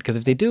run. And because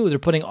if they do, they're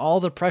putting all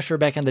the pressure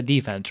back on the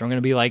defense. We're going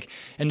to be like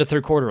in the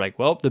third quarter, like,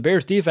 well, the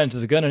Bears defense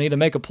is going to need to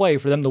make a play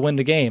for them to win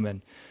the game.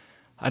 And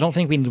I don't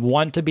think we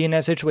want to be in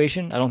that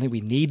situation. I don't think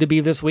we need to be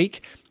this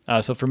week.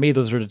 So for me,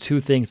 those are the 2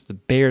 things the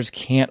Bears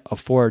can't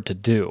afford to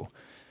do.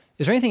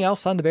 Is there anything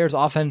else on the Bears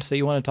offense that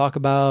you want to talk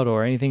about,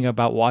 or anything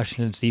about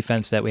Washington's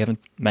defense that we haven't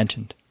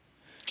mentioned?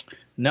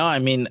 No,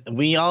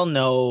 we all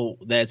know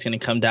that it's going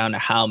to come down to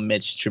how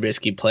Mitch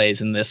Trubisky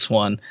plays in this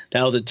one.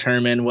 That'll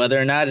determine whether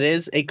or not it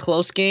is a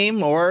close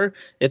game or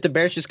if the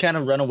Bears just kind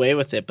of run away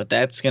with it. But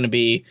that's going to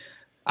be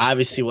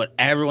obviously what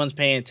everyone's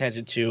paying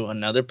attention to.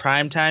 Another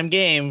primetime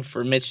game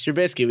for Mitch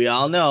Trubisky. We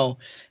all know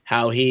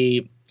how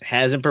he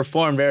hasn't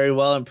performed very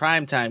well in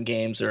primetime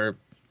games or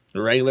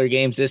regular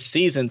games this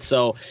season.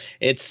 So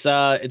it's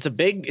a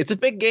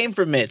big game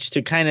for Mitch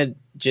to kind of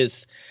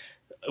just,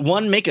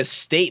 make a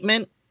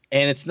statement.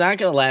 And it's not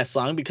going to last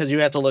long because you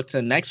have to look to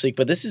the next week.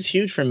 But this is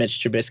huge for Mitch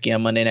Trubisky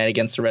on Monday night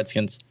against the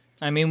Redskins.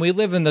 We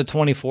live in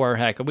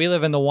the we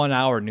live in the 1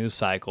 hour news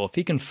cycle. If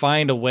he can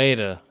find a way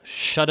to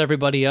shut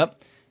everybody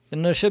up,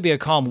 then there should be a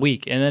calm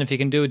week. And then if he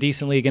can do it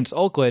decently against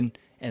Oakland,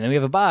 and then we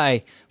have a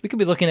bye, we could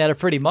be looking at a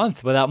pretty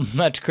month without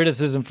much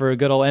criticism for a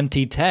good old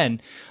MT10.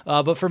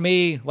 But for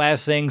me,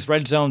 last things,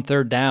 red zone,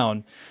 third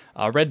down.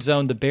 Red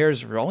zone, the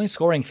Bears were only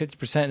scoring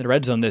 50% in the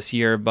red zone this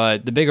year,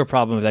 but the bigger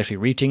problem is actually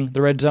reaching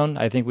the red zone.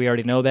 I think we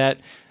already know that.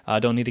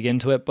 Don't need to get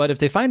into it. But if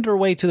they find their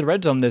way to the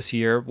red zone this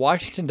year,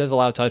 Washington does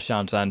allow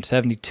touchdowns on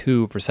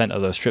 72%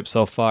 of those trips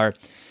so far.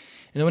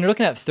 And then when you're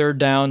looking at third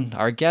down,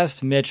 our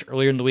guest Mitch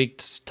earlier in the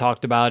week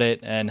talked about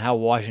it and how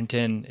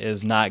Washington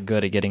is not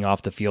good at getting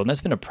off the field. And that's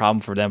been a problem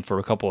for them for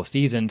a couple of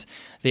seasons.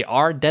 They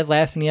are dead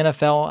last in the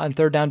NFL on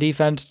third down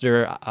defense.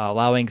 They're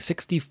allowing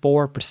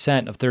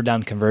 64% of third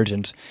down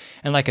conversions.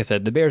 And like I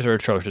said, the Bears are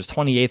atrocious,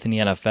 28th in the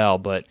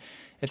NFL. But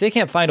if they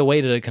can't find a way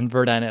to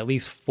convert on at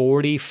least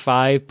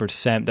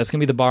 45%, that's going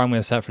to be the bar I'm going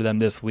to set for them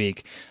this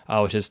week,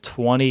 which is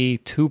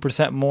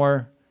 22%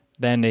 more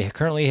than they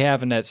currently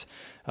have, and that's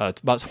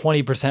about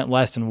 20%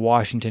 less than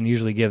Washington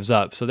usually gives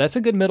up. So that's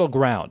a good middle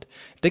ground.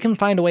 If they can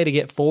find a way to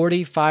get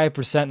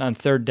 45% on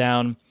third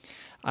down,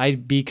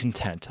 I'd be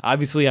content.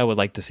 Obviously, I would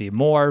like to see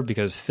more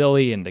because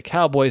Philly and the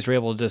Cowboys were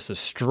able to just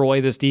destroy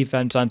this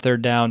defense on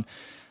third down.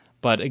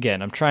 But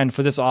again, I'm trying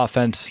for this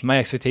offense. My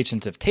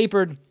expectations have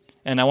tapered,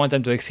 and I want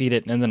them to exceed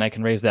it, and then I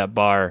can raise that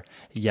bar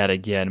yet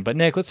again. But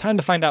Nick, it's time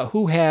to find out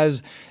who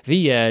has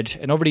the edge.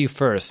 And over to you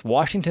first.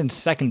 Washington's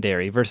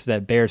secondary versus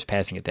that Bears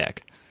passing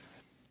attack.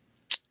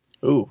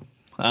 Ooh,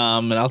 it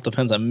all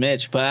depends on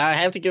Mitch, but I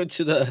have to give it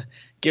to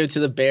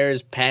the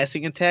Bears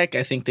passing attack.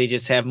 I think they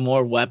just have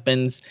more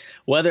weapons.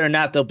 Whether or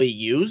not they'll be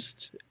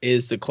used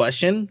is the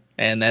question,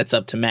 and that's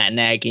up to Matt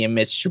Nagy and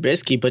Mitch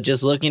Trubisky. But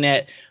just looking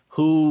at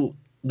who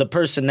the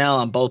personnel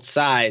on both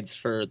sides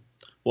for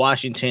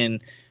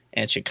Washington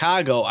and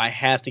Chicago, I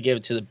have to give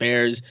it to the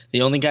Bears.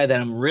 The only guy that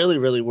I'm really,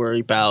 really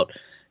worried about,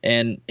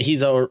 and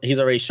he's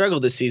already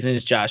struggled this season,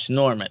 is Josh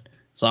Norman.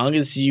 As long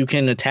as you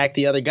can attack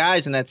the other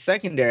guys in that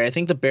secondary, I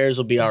think the Bears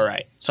will be all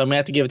right. So I'm going to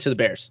have to give it to the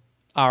Bears.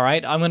 All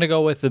right, I'm going to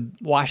go with the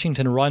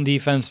Washington run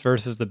defense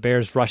versus the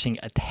Bears rushing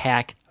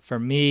attack. For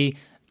me,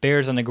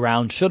 Bears on the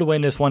ground should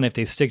win this one if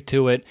they stick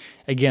to it.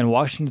 Again,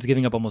 Washington's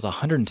giving up almost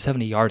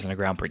 170 yards on the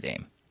ground per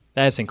game.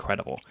 That's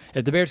incredible.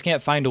 If the Bears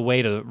can't find a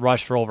way to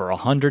rush for over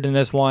 100 in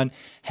this one,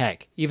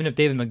 heck, even if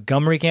David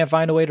Montgomery can't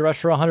find a way to rush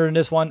for 100 in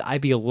this one,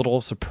 I'd be a little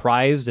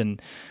surprised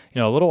and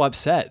a little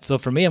upset. So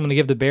for me, I'm going to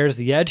give the Bears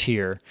the edge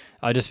here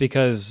just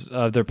because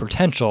of their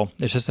potential.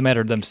 It's just a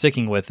matter of them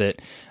sticking with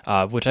it,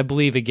 which I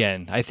believe,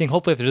 again, I think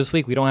hopefully after this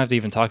week, we don't have to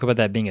even talk about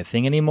that being a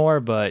thing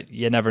anymore, but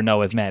you never know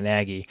with Matt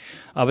Nagy.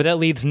 But that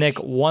leads, Nick,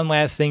 one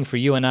last thing for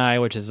you and I,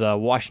 which is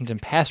Washington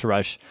pass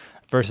rush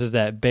versus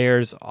that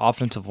Bears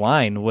offensive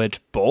line,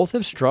 which both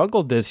have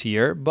struggled this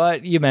year,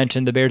 but you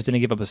mentioned the Bears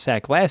didn't give up a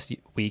sack last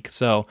week,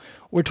 so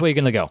which way are you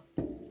going to go?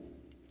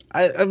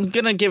 I'm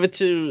gonna give it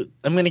to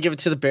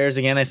the Bears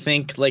again. I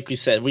think, like you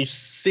said, we've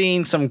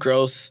seen some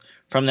growth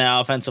from the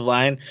offensive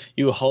line.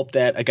 You hope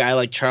that a guy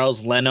like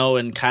Charles Leno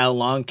and Kyle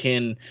Long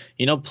can,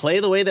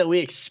 play the way that we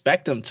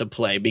expect them to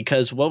play,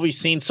 because what we've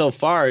seen so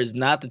far is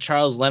not the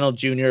Charles Leno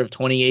Jr. of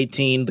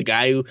 2018, the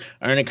guy who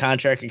earned a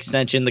contract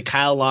extension, the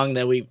Kyle Long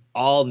that we've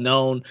all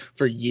known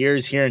for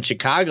years here in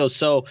Chicago.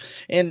 So,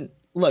 and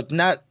look,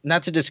 not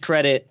to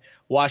discredit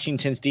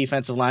Washington's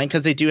defensive line,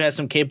 because they do have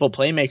some capable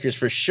playmakers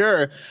for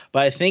sure.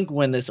 But I think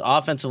when this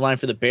offensive line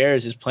for the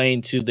Bears is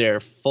playing to their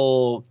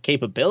full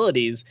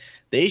capabilities,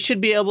 they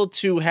should be able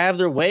to have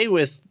their way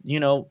with,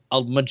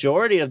 a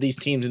majority of these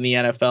teams in the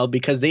NFL,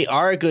 because they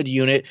are a good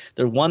unit.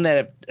 They're one that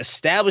have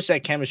established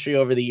that chemistry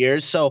over the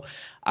years. So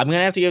I'm going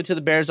to have to give it to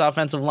the Bears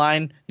offensive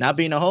line, not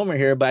being a homer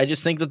here, but I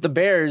just think that the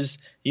Bears,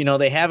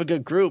 they have a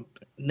good group.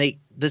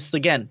 This is,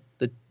 again,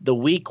 the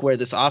week where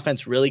this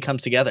offense really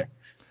comes together.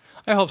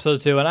 I hope so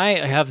too, and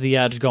I have the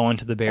edge going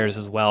to the Bears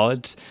as well.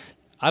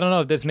 I don't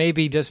know if this may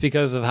be just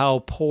because of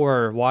how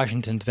poor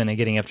Washington's been at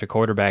getting after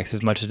quarterbacks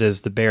as much as it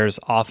is the Bears'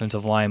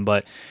 offensive line,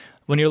 but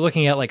when you're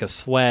looking at like a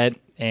Sweat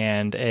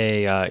and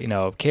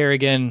a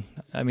Kerrigan,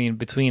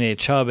 between a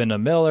Chubb and a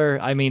Miller,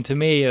 to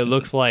me it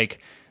looks like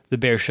the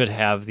Bears should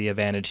have the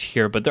advantage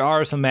here, but there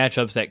are some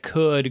matchups that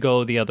could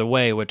go the other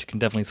way, which can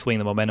definitely swing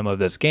the momentum of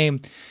this game.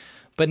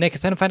 But Nick,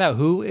 it's time to find out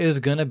who is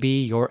going to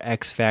be your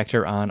X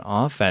factor on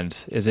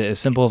offense. Is it as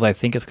simple as I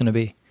think it's going to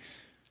be?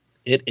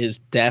 It is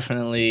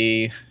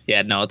definitely,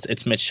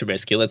 it's Mitch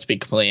Trubisky. Let's be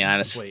completely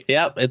honest. Wait.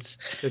 Yep, Is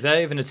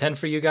that even a 10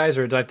 for you guys,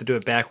 or do I have to do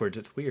it backwards?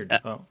 It's weird.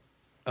 I'm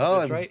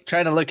right?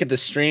 trying to look at the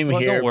stream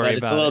here, don't worry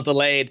but it's a little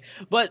delayed.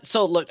 But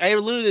so look, I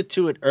alluded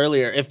to it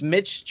earlier. If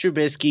Mitch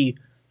Trubisky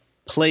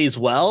plays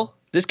well,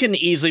 this can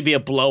easily be a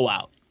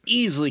blowout.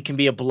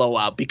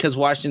 Because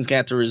Washington's going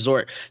to have to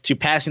resort to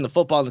passing the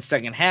football in the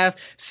second half,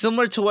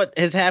 similar to what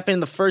has happened in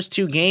the first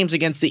two games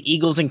against the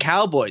Eagles and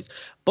Cowboys.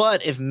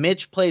 But if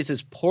Mitch plays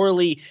as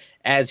poorly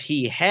as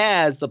he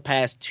has the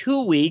past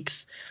 2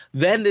 weeks,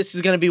 then this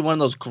is going to be one of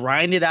those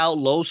grinded out,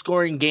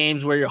 low-scoring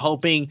games where you're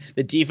hoping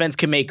the defense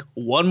can make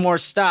one more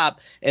stop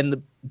and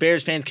the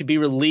Bears fans could be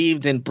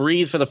relieved and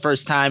breathe for the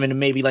first time in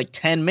maybe like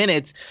 10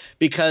 minutes,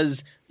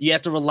 because you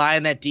have to rely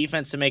on that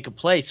defense to make a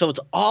play. So it's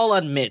all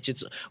on Mitch.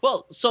 It's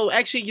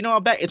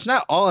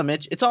not all on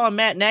Mitch. It's all on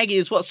Matt Nagy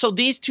as well. So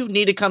these two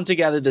need to come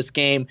together this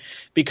game,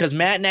 because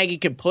Matt Nagy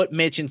can put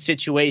Mitch in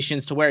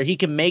situations to where he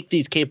can make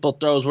these capable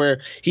throws where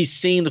he's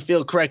seeing the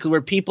field correctly,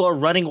 where people are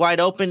running wide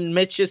open. And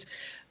Mitch just,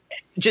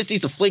 just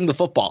needs to fling the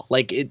football.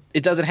 Like it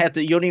doesn't have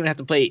to. You don't even have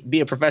to be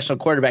a professional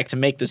quarterback to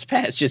make this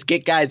pass. Just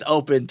get guys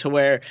open to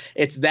where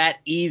it's that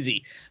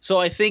easy. So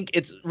I think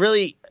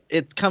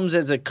it comes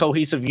as a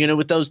cohesive unit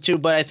with those two.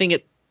 But I think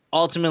it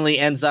ultimately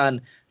ends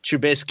on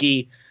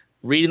Trubisky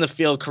reading the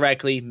field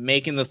correctly,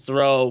 making the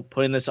throw,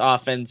 putting this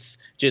offense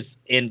just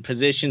in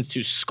positions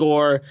to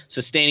score,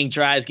 sustaining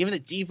drives, giving the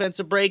defense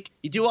a break.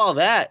 You do all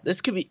that, this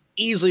could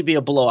easily be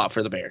a blowout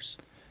for the Bears.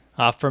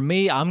 For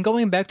me, I'm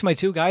going back to my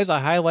two guys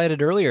I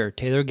highlighted earlier,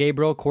 Taylor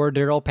Gabriel,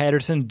 Cordero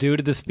Patterson, due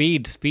to the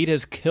speed. Speed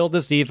has killed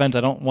this defense.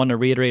 I don't want to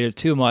reiterate it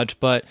too much,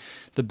 but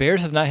the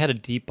Bears have not had a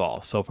deep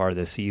ball so far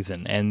this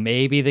season, and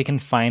maybe they can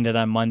find it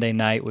on Monday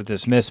night with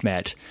this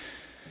mismatch.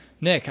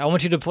 Nick, I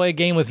want you to play a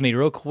game with me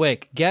real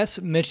quick. Guess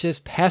Mitch's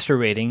passer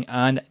rating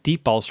on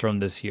deep balls from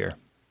this year.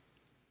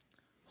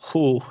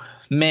 Oh,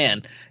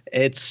 man.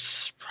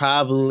 It's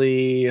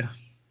probably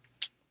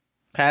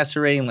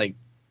passer rating like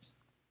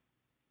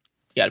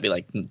got to be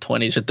like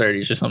 20s or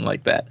 30s or something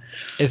like that.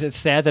 Is it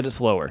sad that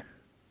it's lower?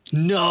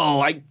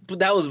 No,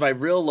 that was my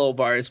real low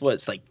bar. It's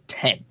like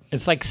 10.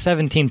 It's like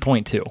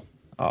 17.2.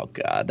 Oh,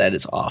 God, that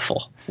is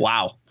awful.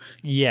 Wow.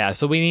 Yeah,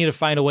 so we need to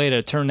find a way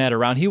to turn that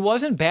around. He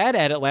wasn't bad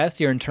at it last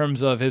year in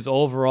terms of his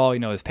overall,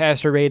 his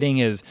passer rating,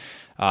 his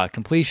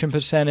completion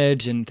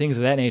percentage, and things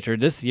of that nature.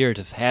 This year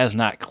just has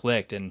not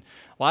clicked, and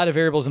a lot of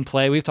variables in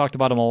play. We've talked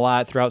about him a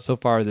lot throughout so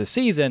far this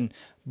season,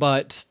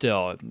 but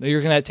still,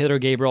 you're going to have Taylor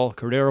Gabriel,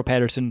 Cordero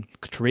Patterson,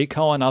 Tariq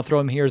Cohen. I'll throw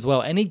him here as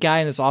well. Any guy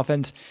in this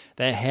offense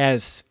that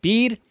has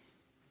speed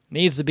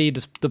needs to be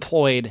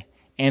deployed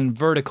and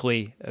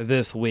vertically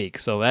this week.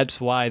 So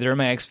that's why they're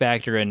my X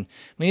factor, and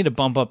we need to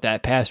bump up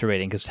that passer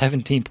rating because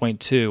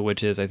 17.2,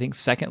 which is, I think,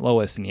 second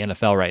lowest in the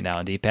NFL right now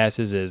in deep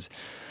passes, is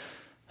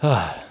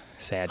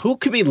sad. Who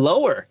could be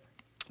lower?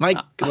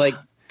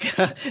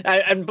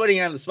 I'm putting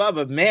you on the spot,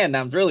 but man,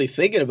 I'm really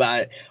thinking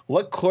about it.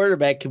 What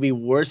quarterback could be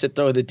worse at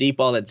throwing the deep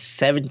ball than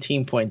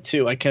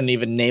 17.2? I couldn't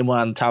even name one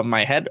on the top of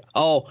my head.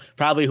 Oh,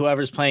 probably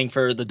whoever's playing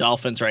for the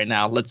Dolphins right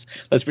now. Let's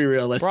be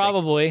realistic.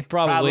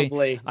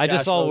 Probably. I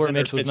just saw where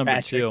Mitch was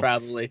number 2.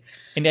 Probably.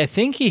 And I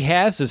think he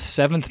has the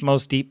 7th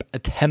most deep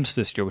attempts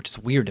this year, which is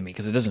weird to me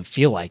because it doesn't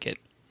feel like it.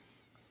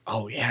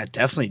 Oh, yeah, it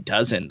definitely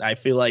doesn't. I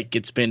feel like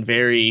it's been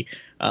very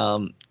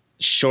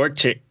short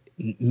to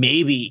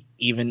maybe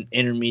even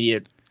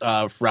intermediate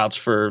routes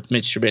for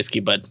Mitch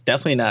Trubisky, but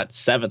definitely not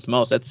 7th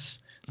most.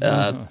 That's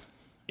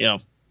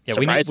Yeah,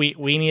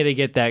 we need to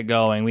get that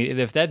going.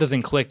 If that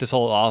doesn't click, this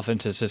whole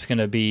offense is just going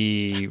to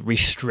be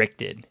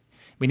restricted.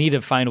 We need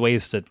to find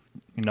ways to,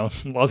 I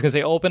was going to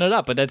say open it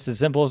up, but that's as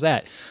simple as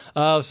that.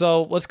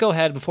 So let's go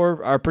ahead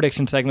before our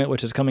prediction segment,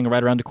 which is coming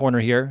right around the corner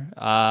here.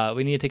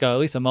 We need to take at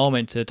least a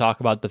moment to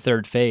talk about the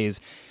third phase.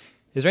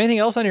 Is there anything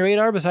else on your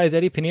radar besides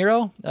Eddie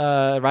Pinheiro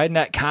riding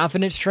that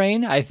confidence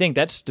train? I think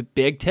that's the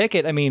big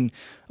ticket. I mean,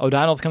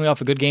 O'Donnell's coming off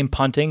a good game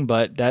punting,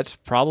 but that's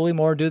probably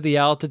more due to the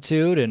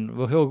altitude,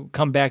 and he'll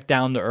come back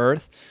down to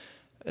earth.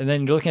 And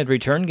then you're looking at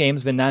return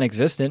games been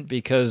non-existent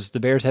because the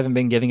Bears haven't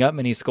been giving up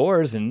many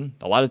scores and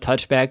a lot of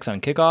touchbacks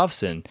on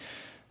kickoffs. And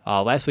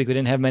last week we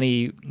didn't have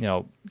many,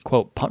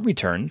 quote, punt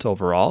returns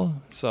overall.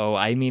 So,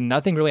 I mean,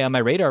 nothing really on my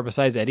radar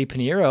besides Eddie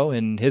Pinheiro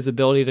and his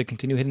ability to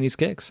continue hitting these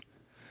kicks.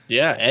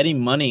 Yeah, Eddie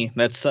Money.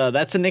 That's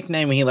a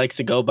nickname he likes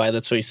to go by.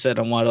 That's what he said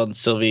on Waddle and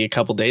Sylvie a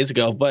couple days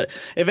ago. But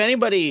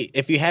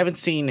if you haven't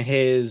seen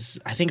his,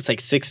 I think it's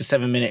like 6 to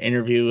 7 minute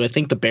interview. I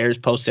think the Bears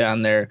posted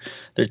on their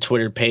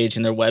Twitter page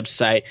and their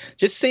website.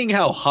 Just seeing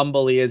how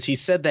humble he is. He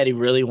said that he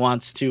really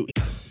wants to.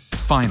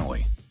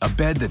 Finally, a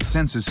bed that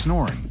senses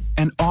snoring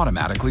and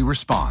automatically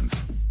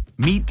responds.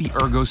 Meet the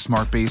Ergo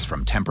Smart Base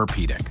from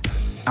Tempur-Pedic,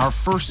 our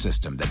first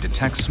system that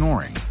detects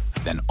snoring,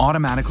 then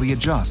automatically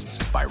adjusts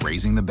by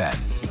raising the bed.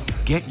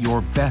 Get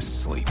your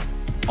best sleep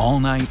all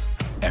night,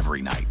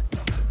 every night.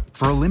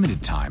 For a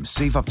limited time,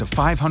 save up to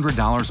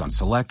 $500 on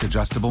select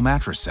adjustable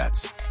mattress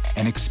sets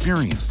and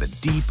experience the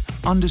deep,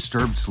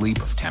 undisturbed sleep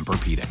of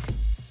Tempur-Pedic.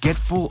 Get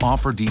full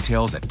offer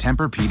details at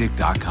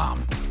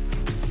TempurPedic.com.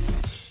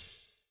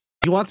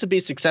 He wants to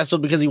be successful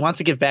because he wants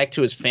to give back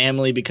to his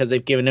family because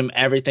they've given him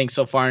everything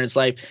so far in his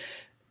life.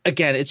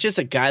 Again, it's just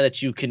a guy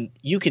that you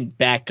can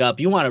back up.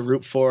 You want to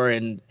root for,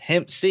 and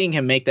seeing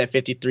him make that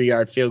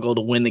 53-yard field goal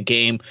to win the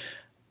game,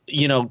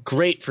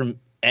 great from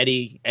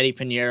Eddie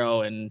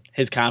Pinheiro and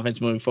his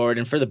confidence moving forward,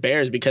 and for the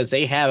Bears because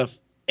they have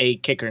a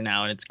kicker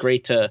now, and it's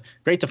great to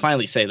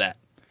finally say that.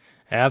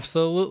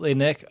 Absolutely,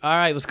 Nick. All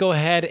right, let's go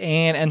ahead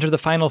and enter the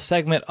final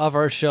segment of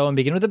our show and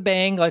begin with a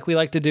bang like we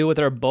like to do with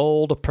our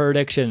bold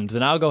predictions.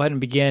 And I'll go ahead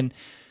and begin.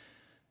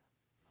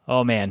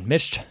 Oh, man,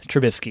 Mitch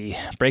Trubisky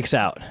breaks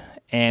out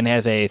and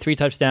has a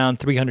 3-touchdown,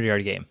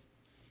 300-yard game.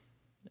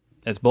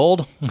 That's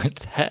bold.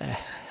 It's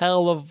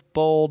hell of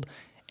bold.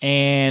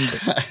 And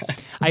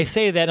I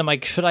say that, I'm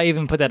like, should I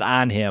even put that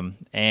on him?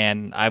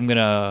 And I'm going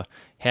to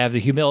have the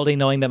humility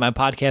knowing that my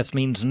podcast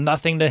means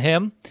nothing to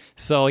him.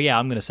 So, yeah,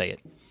 I'm going to say it.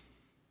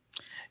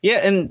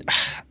 Yeah, and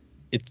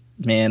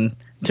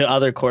to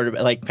other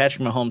quarterbacks, like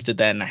Patrick Mahomes did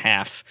that in a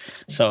half.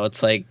 So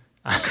it's like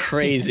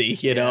crazy,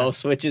 you know,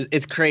 switches.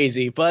 It's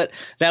crazy, but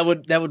that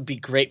would be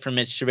great for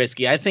Mitch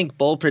Trubisky. I think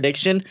bold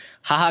prediction,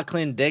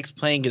 Clint Dix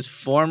playing his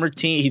former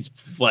team. He's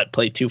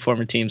played 2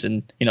 former teams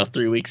in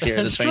 3 weeks here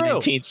in the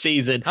 2019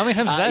 season. How many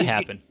times does that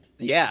happen?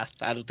 Yeah,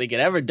 I don't think it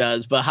ever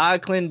does.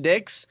 But Clint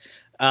Dix,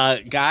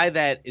 guy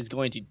that is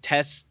going to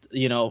test,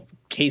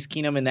 Case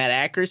Keenum in that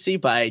accuracy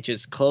by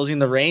just closing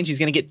the range. He's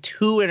going to get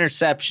 2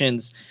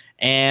 interceptions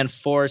and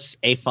force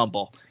a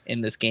fumble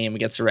in this game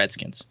against the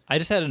Redskins. I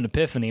just had an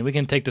epiphany. We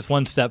can take this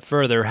one step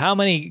further. How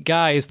many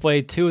guys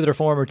played 2 of their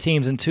former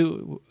teams in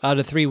 2 out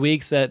of 3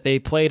 weeks that they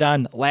played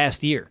on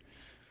last year?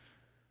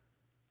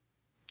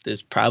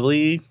 There's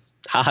probably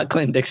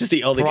Clint Dix is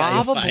the only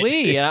guy.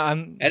 Probably. Yeah,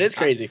 that is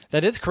crazy.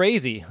 That is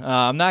crazy.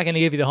 I'm not going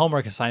to give you the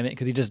homework assignment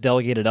because you just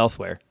delegated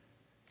elsewhere.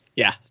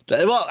 Yeah.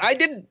 Well, I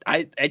didn't.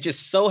 I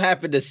just so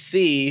happened to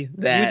see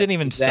that. You didn't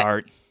even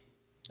start.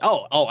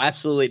 Oh,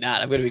 absolutely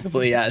not. I'm going to be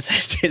completely honest. I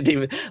didn't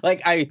even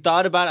I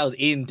thought about it. I was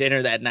eating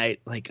dinner that night.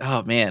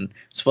 Oh man, I'm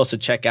supposed to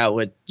check out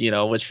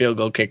which field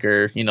goal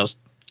kicker,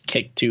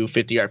 kicked 2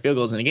 50-yard field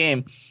goals in a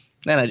game.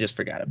 Then I just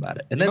forgot about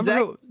it. And then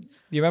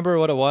you remember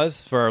what it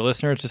was for our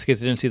listeners, just in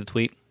case they didn't see the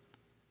tweet?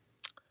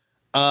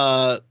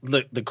 Or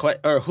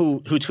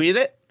who tweeted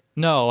it?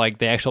 No,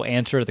 the actual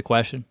answer to the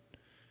question.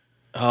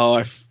 Oh,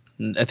 I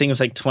think it was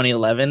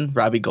 2011,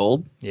 Robbie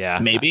Gould. Yeah.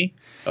 Maybe.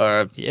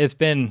 Or it's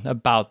been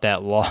about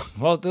that long.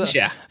 Well,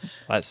 yeah.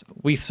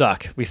 We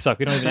suck. We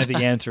don't even have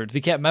the answers.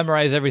 We can't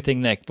memorize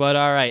everything, Nick. But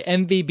all right,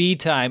 MVB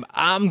time.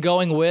 I'm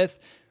going with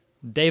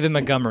David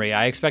Montgomery.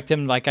 I expect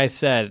him, like I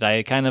said,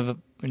 I kind of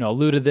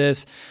alluded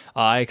this.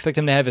 I expect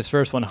him to have his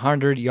first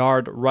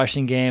 100-yard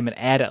rushing game and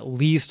add at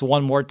least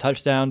 1 more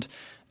touchdowns.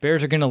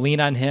 Bears are going to lean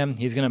on him.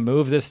 He's going to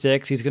move the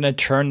sticks. He's going to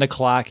turn the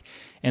clock.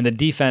 And the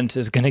defense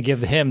is going to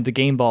give him the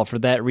game ball for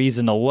that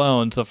reason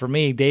alone. So for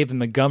me, David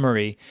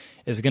Montgomery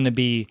is going to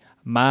be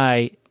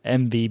my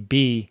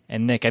MVB.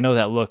 And Nick, I know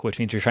that look, which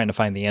means you're trying to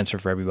find the answer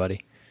for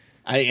everybody.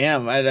 I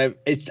am. I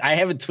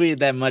haven't tweeted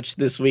that much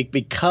this week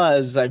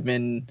because I've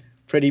been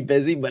pretty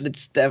busy, but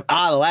it's the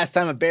last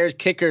time a Bears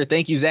kicker,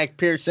 thank you, Zach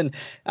Pearson,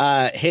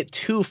 hit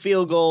 2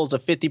 field goals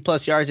of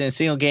 50-plus yards in a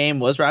single game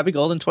was Robbie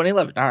Gould in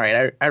 2011. All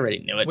right, I already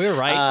knew it. We were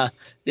right.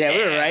 Yeah,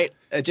 we were right.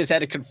 I just had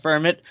to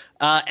confirm it.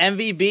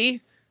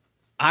 MVB,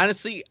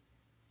 honestly,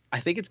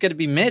 I think it's going to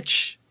be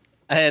Mitch,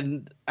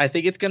 and I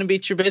think it's going to be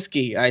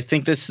Trubisky. I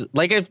think this,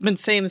 like I've been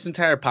saying this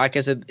entire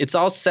podcast, it's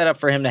all set up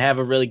for him to have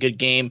a really good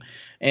game,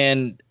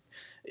 and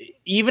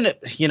even,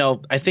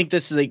 I think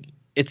this is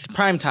it's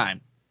prime time.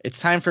 It's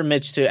time for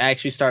Mitch to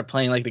actually start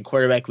playing like the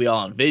quarterback we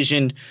all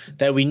envisioned,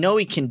 that we know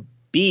he can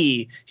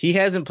be. He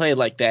hasn't played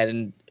like that,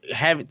 and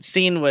haven't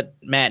seen what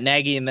Matt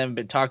Nagy and them have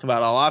been talking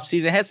about all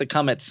offseason. It has to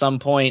come at some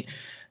point,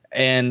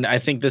 and I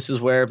think this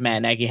is where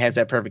Matt Nagy has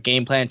that perfect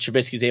game plan.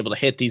 Trubisky's able to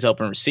hit these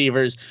open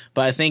receivers,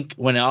 but I think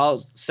when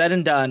all's said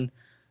and done,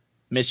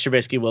 Mitch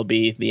Trubisky will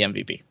be the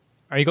MVP.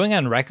 Are you going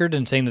on record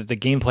and saying that the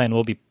game plan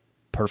will be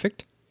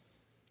perfect?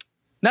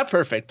 Not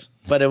perfect,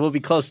 but it will be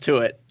close to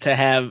it to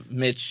have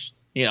Mitch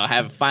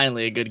have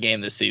finally a good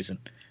game this season.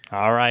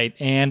 All right.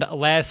 And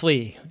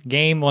lastly,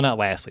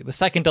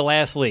 second to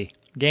lastly,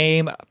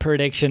 game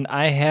prediction.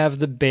 I have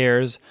the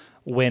Bears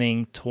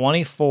winning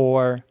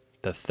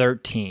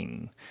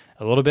 24-13.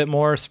 A little bit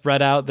more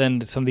spread out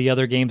than some of the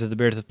other games that the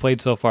Bears have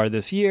played so far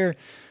this year.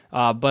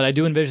 But I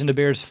do envision the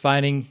Bears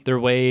finding their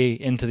way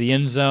into the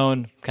end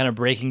zone, kind of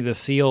breaking the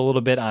seal a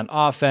little bit on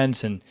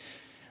offense and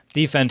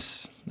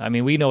defense. I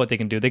mean, we know what they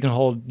can do. They can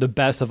hold the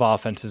best of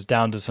offenses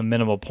down to some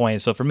minimal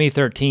points. So for me,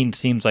 13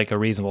 seems like a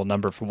reasonable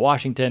number for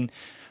Washington.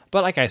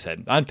 But like I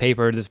said, on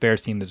paper, this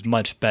Bears team is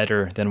much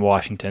better than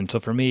Washington. So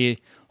for me,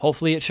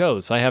 hopefully it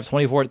shows. I have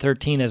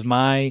 24-13 as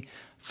my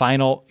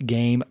final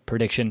game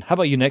prediction. How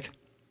about you, Nick?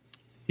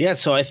 Yeah,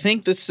 so I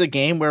think this is a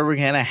game where we're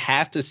going to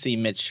have to see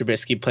Mitch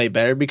Trubisky play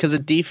better because the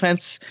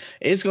defense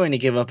is going to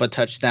give up a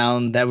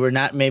touchdown that we're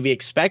not maybe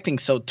expecting.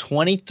 So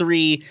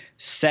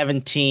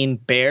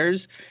 23-17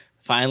 Bears.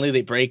 Finally,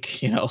 they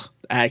break,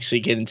 actually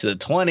get into the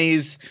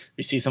 20s.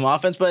 We see some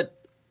offense. But,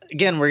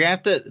 again, we're going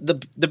to have to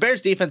 – the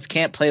Bears defense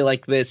can't play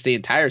like this the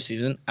entire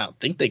season. I don't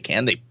think they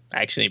can. They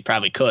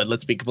probably could.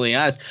 Let's be completely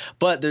honest.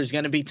 But there's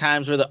going to be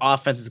times where the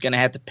offense is going to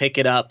have to pick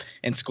it up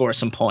and score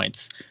some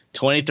points.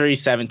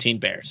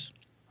 23-17 Bears.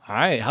 All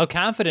right. How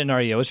confident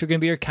are you? What's going to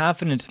be your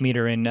confidence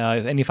meter? And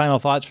any final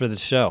thoughts for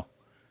this show?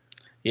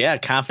 Yeah,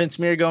 confidence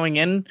meter going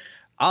in.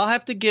 I'll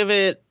have to give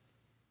it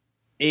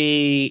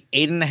a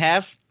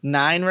 8.5,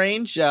 9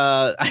 range.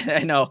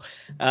 I know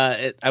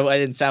I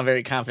didn't sound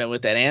very confident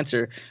with that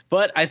answer,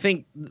 but I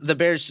think the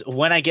Bears,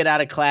 when I get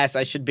out of class,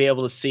 I should be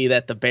able to see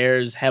that the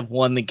Bears have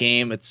won the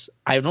game.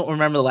 I don't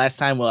remember the last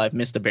time I've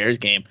missed a Bears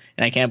game,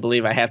 and I can't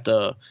believe I have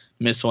to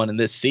miss one in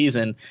this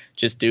season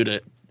just due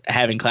to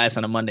having class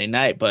on a Monday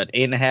night. But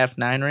 8.5,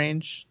 9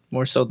 range,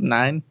 more so than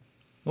 9.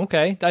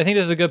 Okay. I think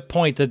this is a good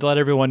point to let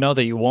everyone know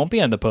that you won't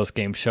be on the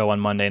post-game show on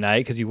Monday night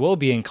because you will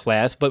be in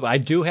class, but I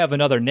do have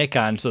another Nick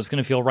on, so it's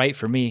going to feel right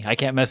for me. I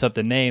can't mess up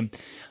the name.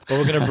 But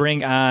we're going to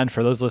bring on,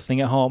 for those listening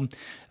at home,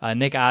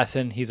 Nick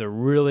Ossen. He's a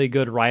really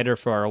good writer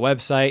for our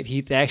website.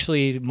 He's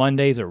actually,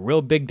 Monday's a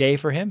real big day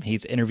for him.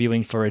 He's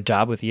interviewing for a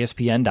job with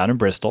ESPN down in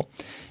Bristol.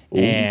 Ooh.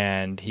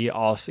 And he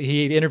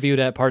interviewed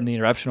at Pardon the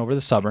Interruption over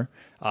the summer.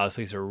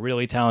 So he's a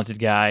really talented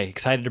guy.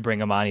 Excited to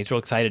bring him on. He's real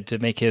excited to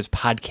make his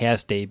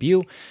podcast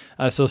debut.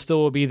 So still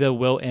will be the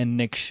Will and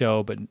Nick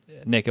show, but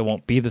Nick, it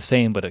won't be the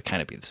same, but it'll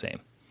kind of be the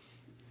same.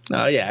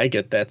 Oh, yeah, I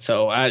get that.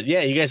 So,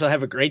 you guys will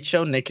have a great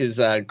show. Nick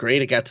is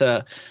great. I got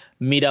to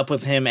meet up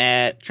with him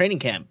at training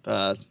camp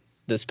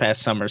this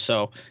past summer.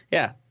 So,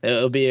 yeah,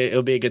 it'll be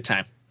a good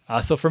time.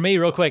 So for me,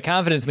 real quick,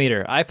 confidence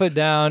meter. I put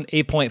down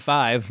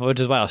 8.5, which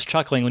is why I was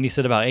chuckling when you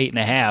said about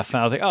 8.5. And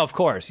I was like, oh, of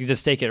course, you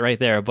just take it right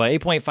there. But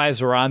 8.5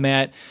 is where I'm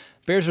at.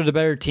 Bears are the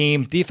better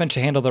team. Defense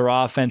should handle their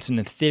offense. And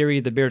in theory,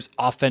 the Bears'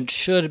 offense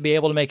should be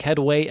able to make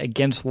headway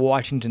against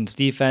Washington's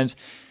defense.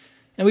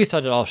 And we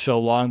said it all show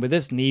long, but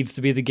this needs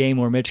to be the game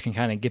where Mitch can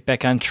kind of get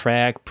back on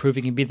track, prove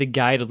he can be the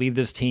guy to lead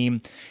this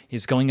team.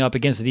 He's going up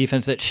against a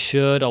defense that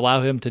should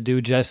allow him to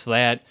do just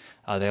that.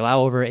 They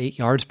allow over 8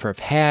 yards per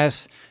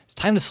pass. It's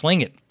time to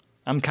sling it.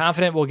 I'm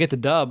confident we'll get the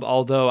dub,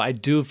 although I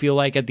do feel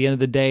like at the end of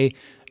the day,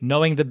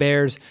 knowing the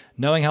Bears,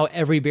 knowing how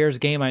every Bears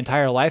game my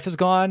entire life has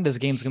gone, this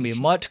game's going to be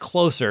much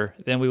closer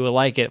than we would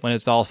like it when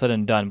it's all said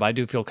and done. But I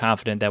do feel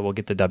confident that we'll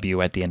get the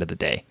W at the end of the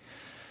day.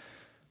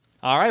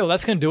 All right, well,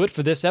 that's going to do it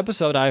for this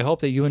episode. I hope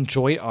that you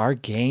enjoyed our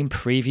game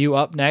preview.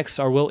 Up next,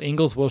 our Will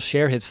Ingles will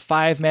share his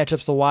 5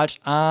 matchups to watch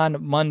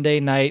on Monday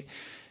night.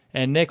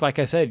 And Nick, like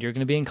I said, you're going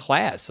to be in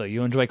class. So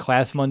you enjoy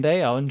class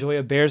Monday. I'll enjoy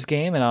a Bears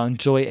game, and I'll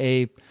enjoy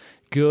a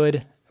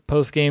good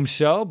post-game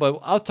show. But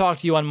I'll talk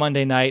to you on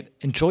Monday night.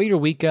 Enjoy your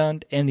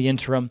weekend and the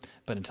interim.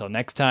 But until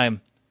next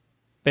time,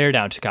 bear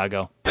down,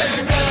 Chicago.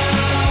 Bear down!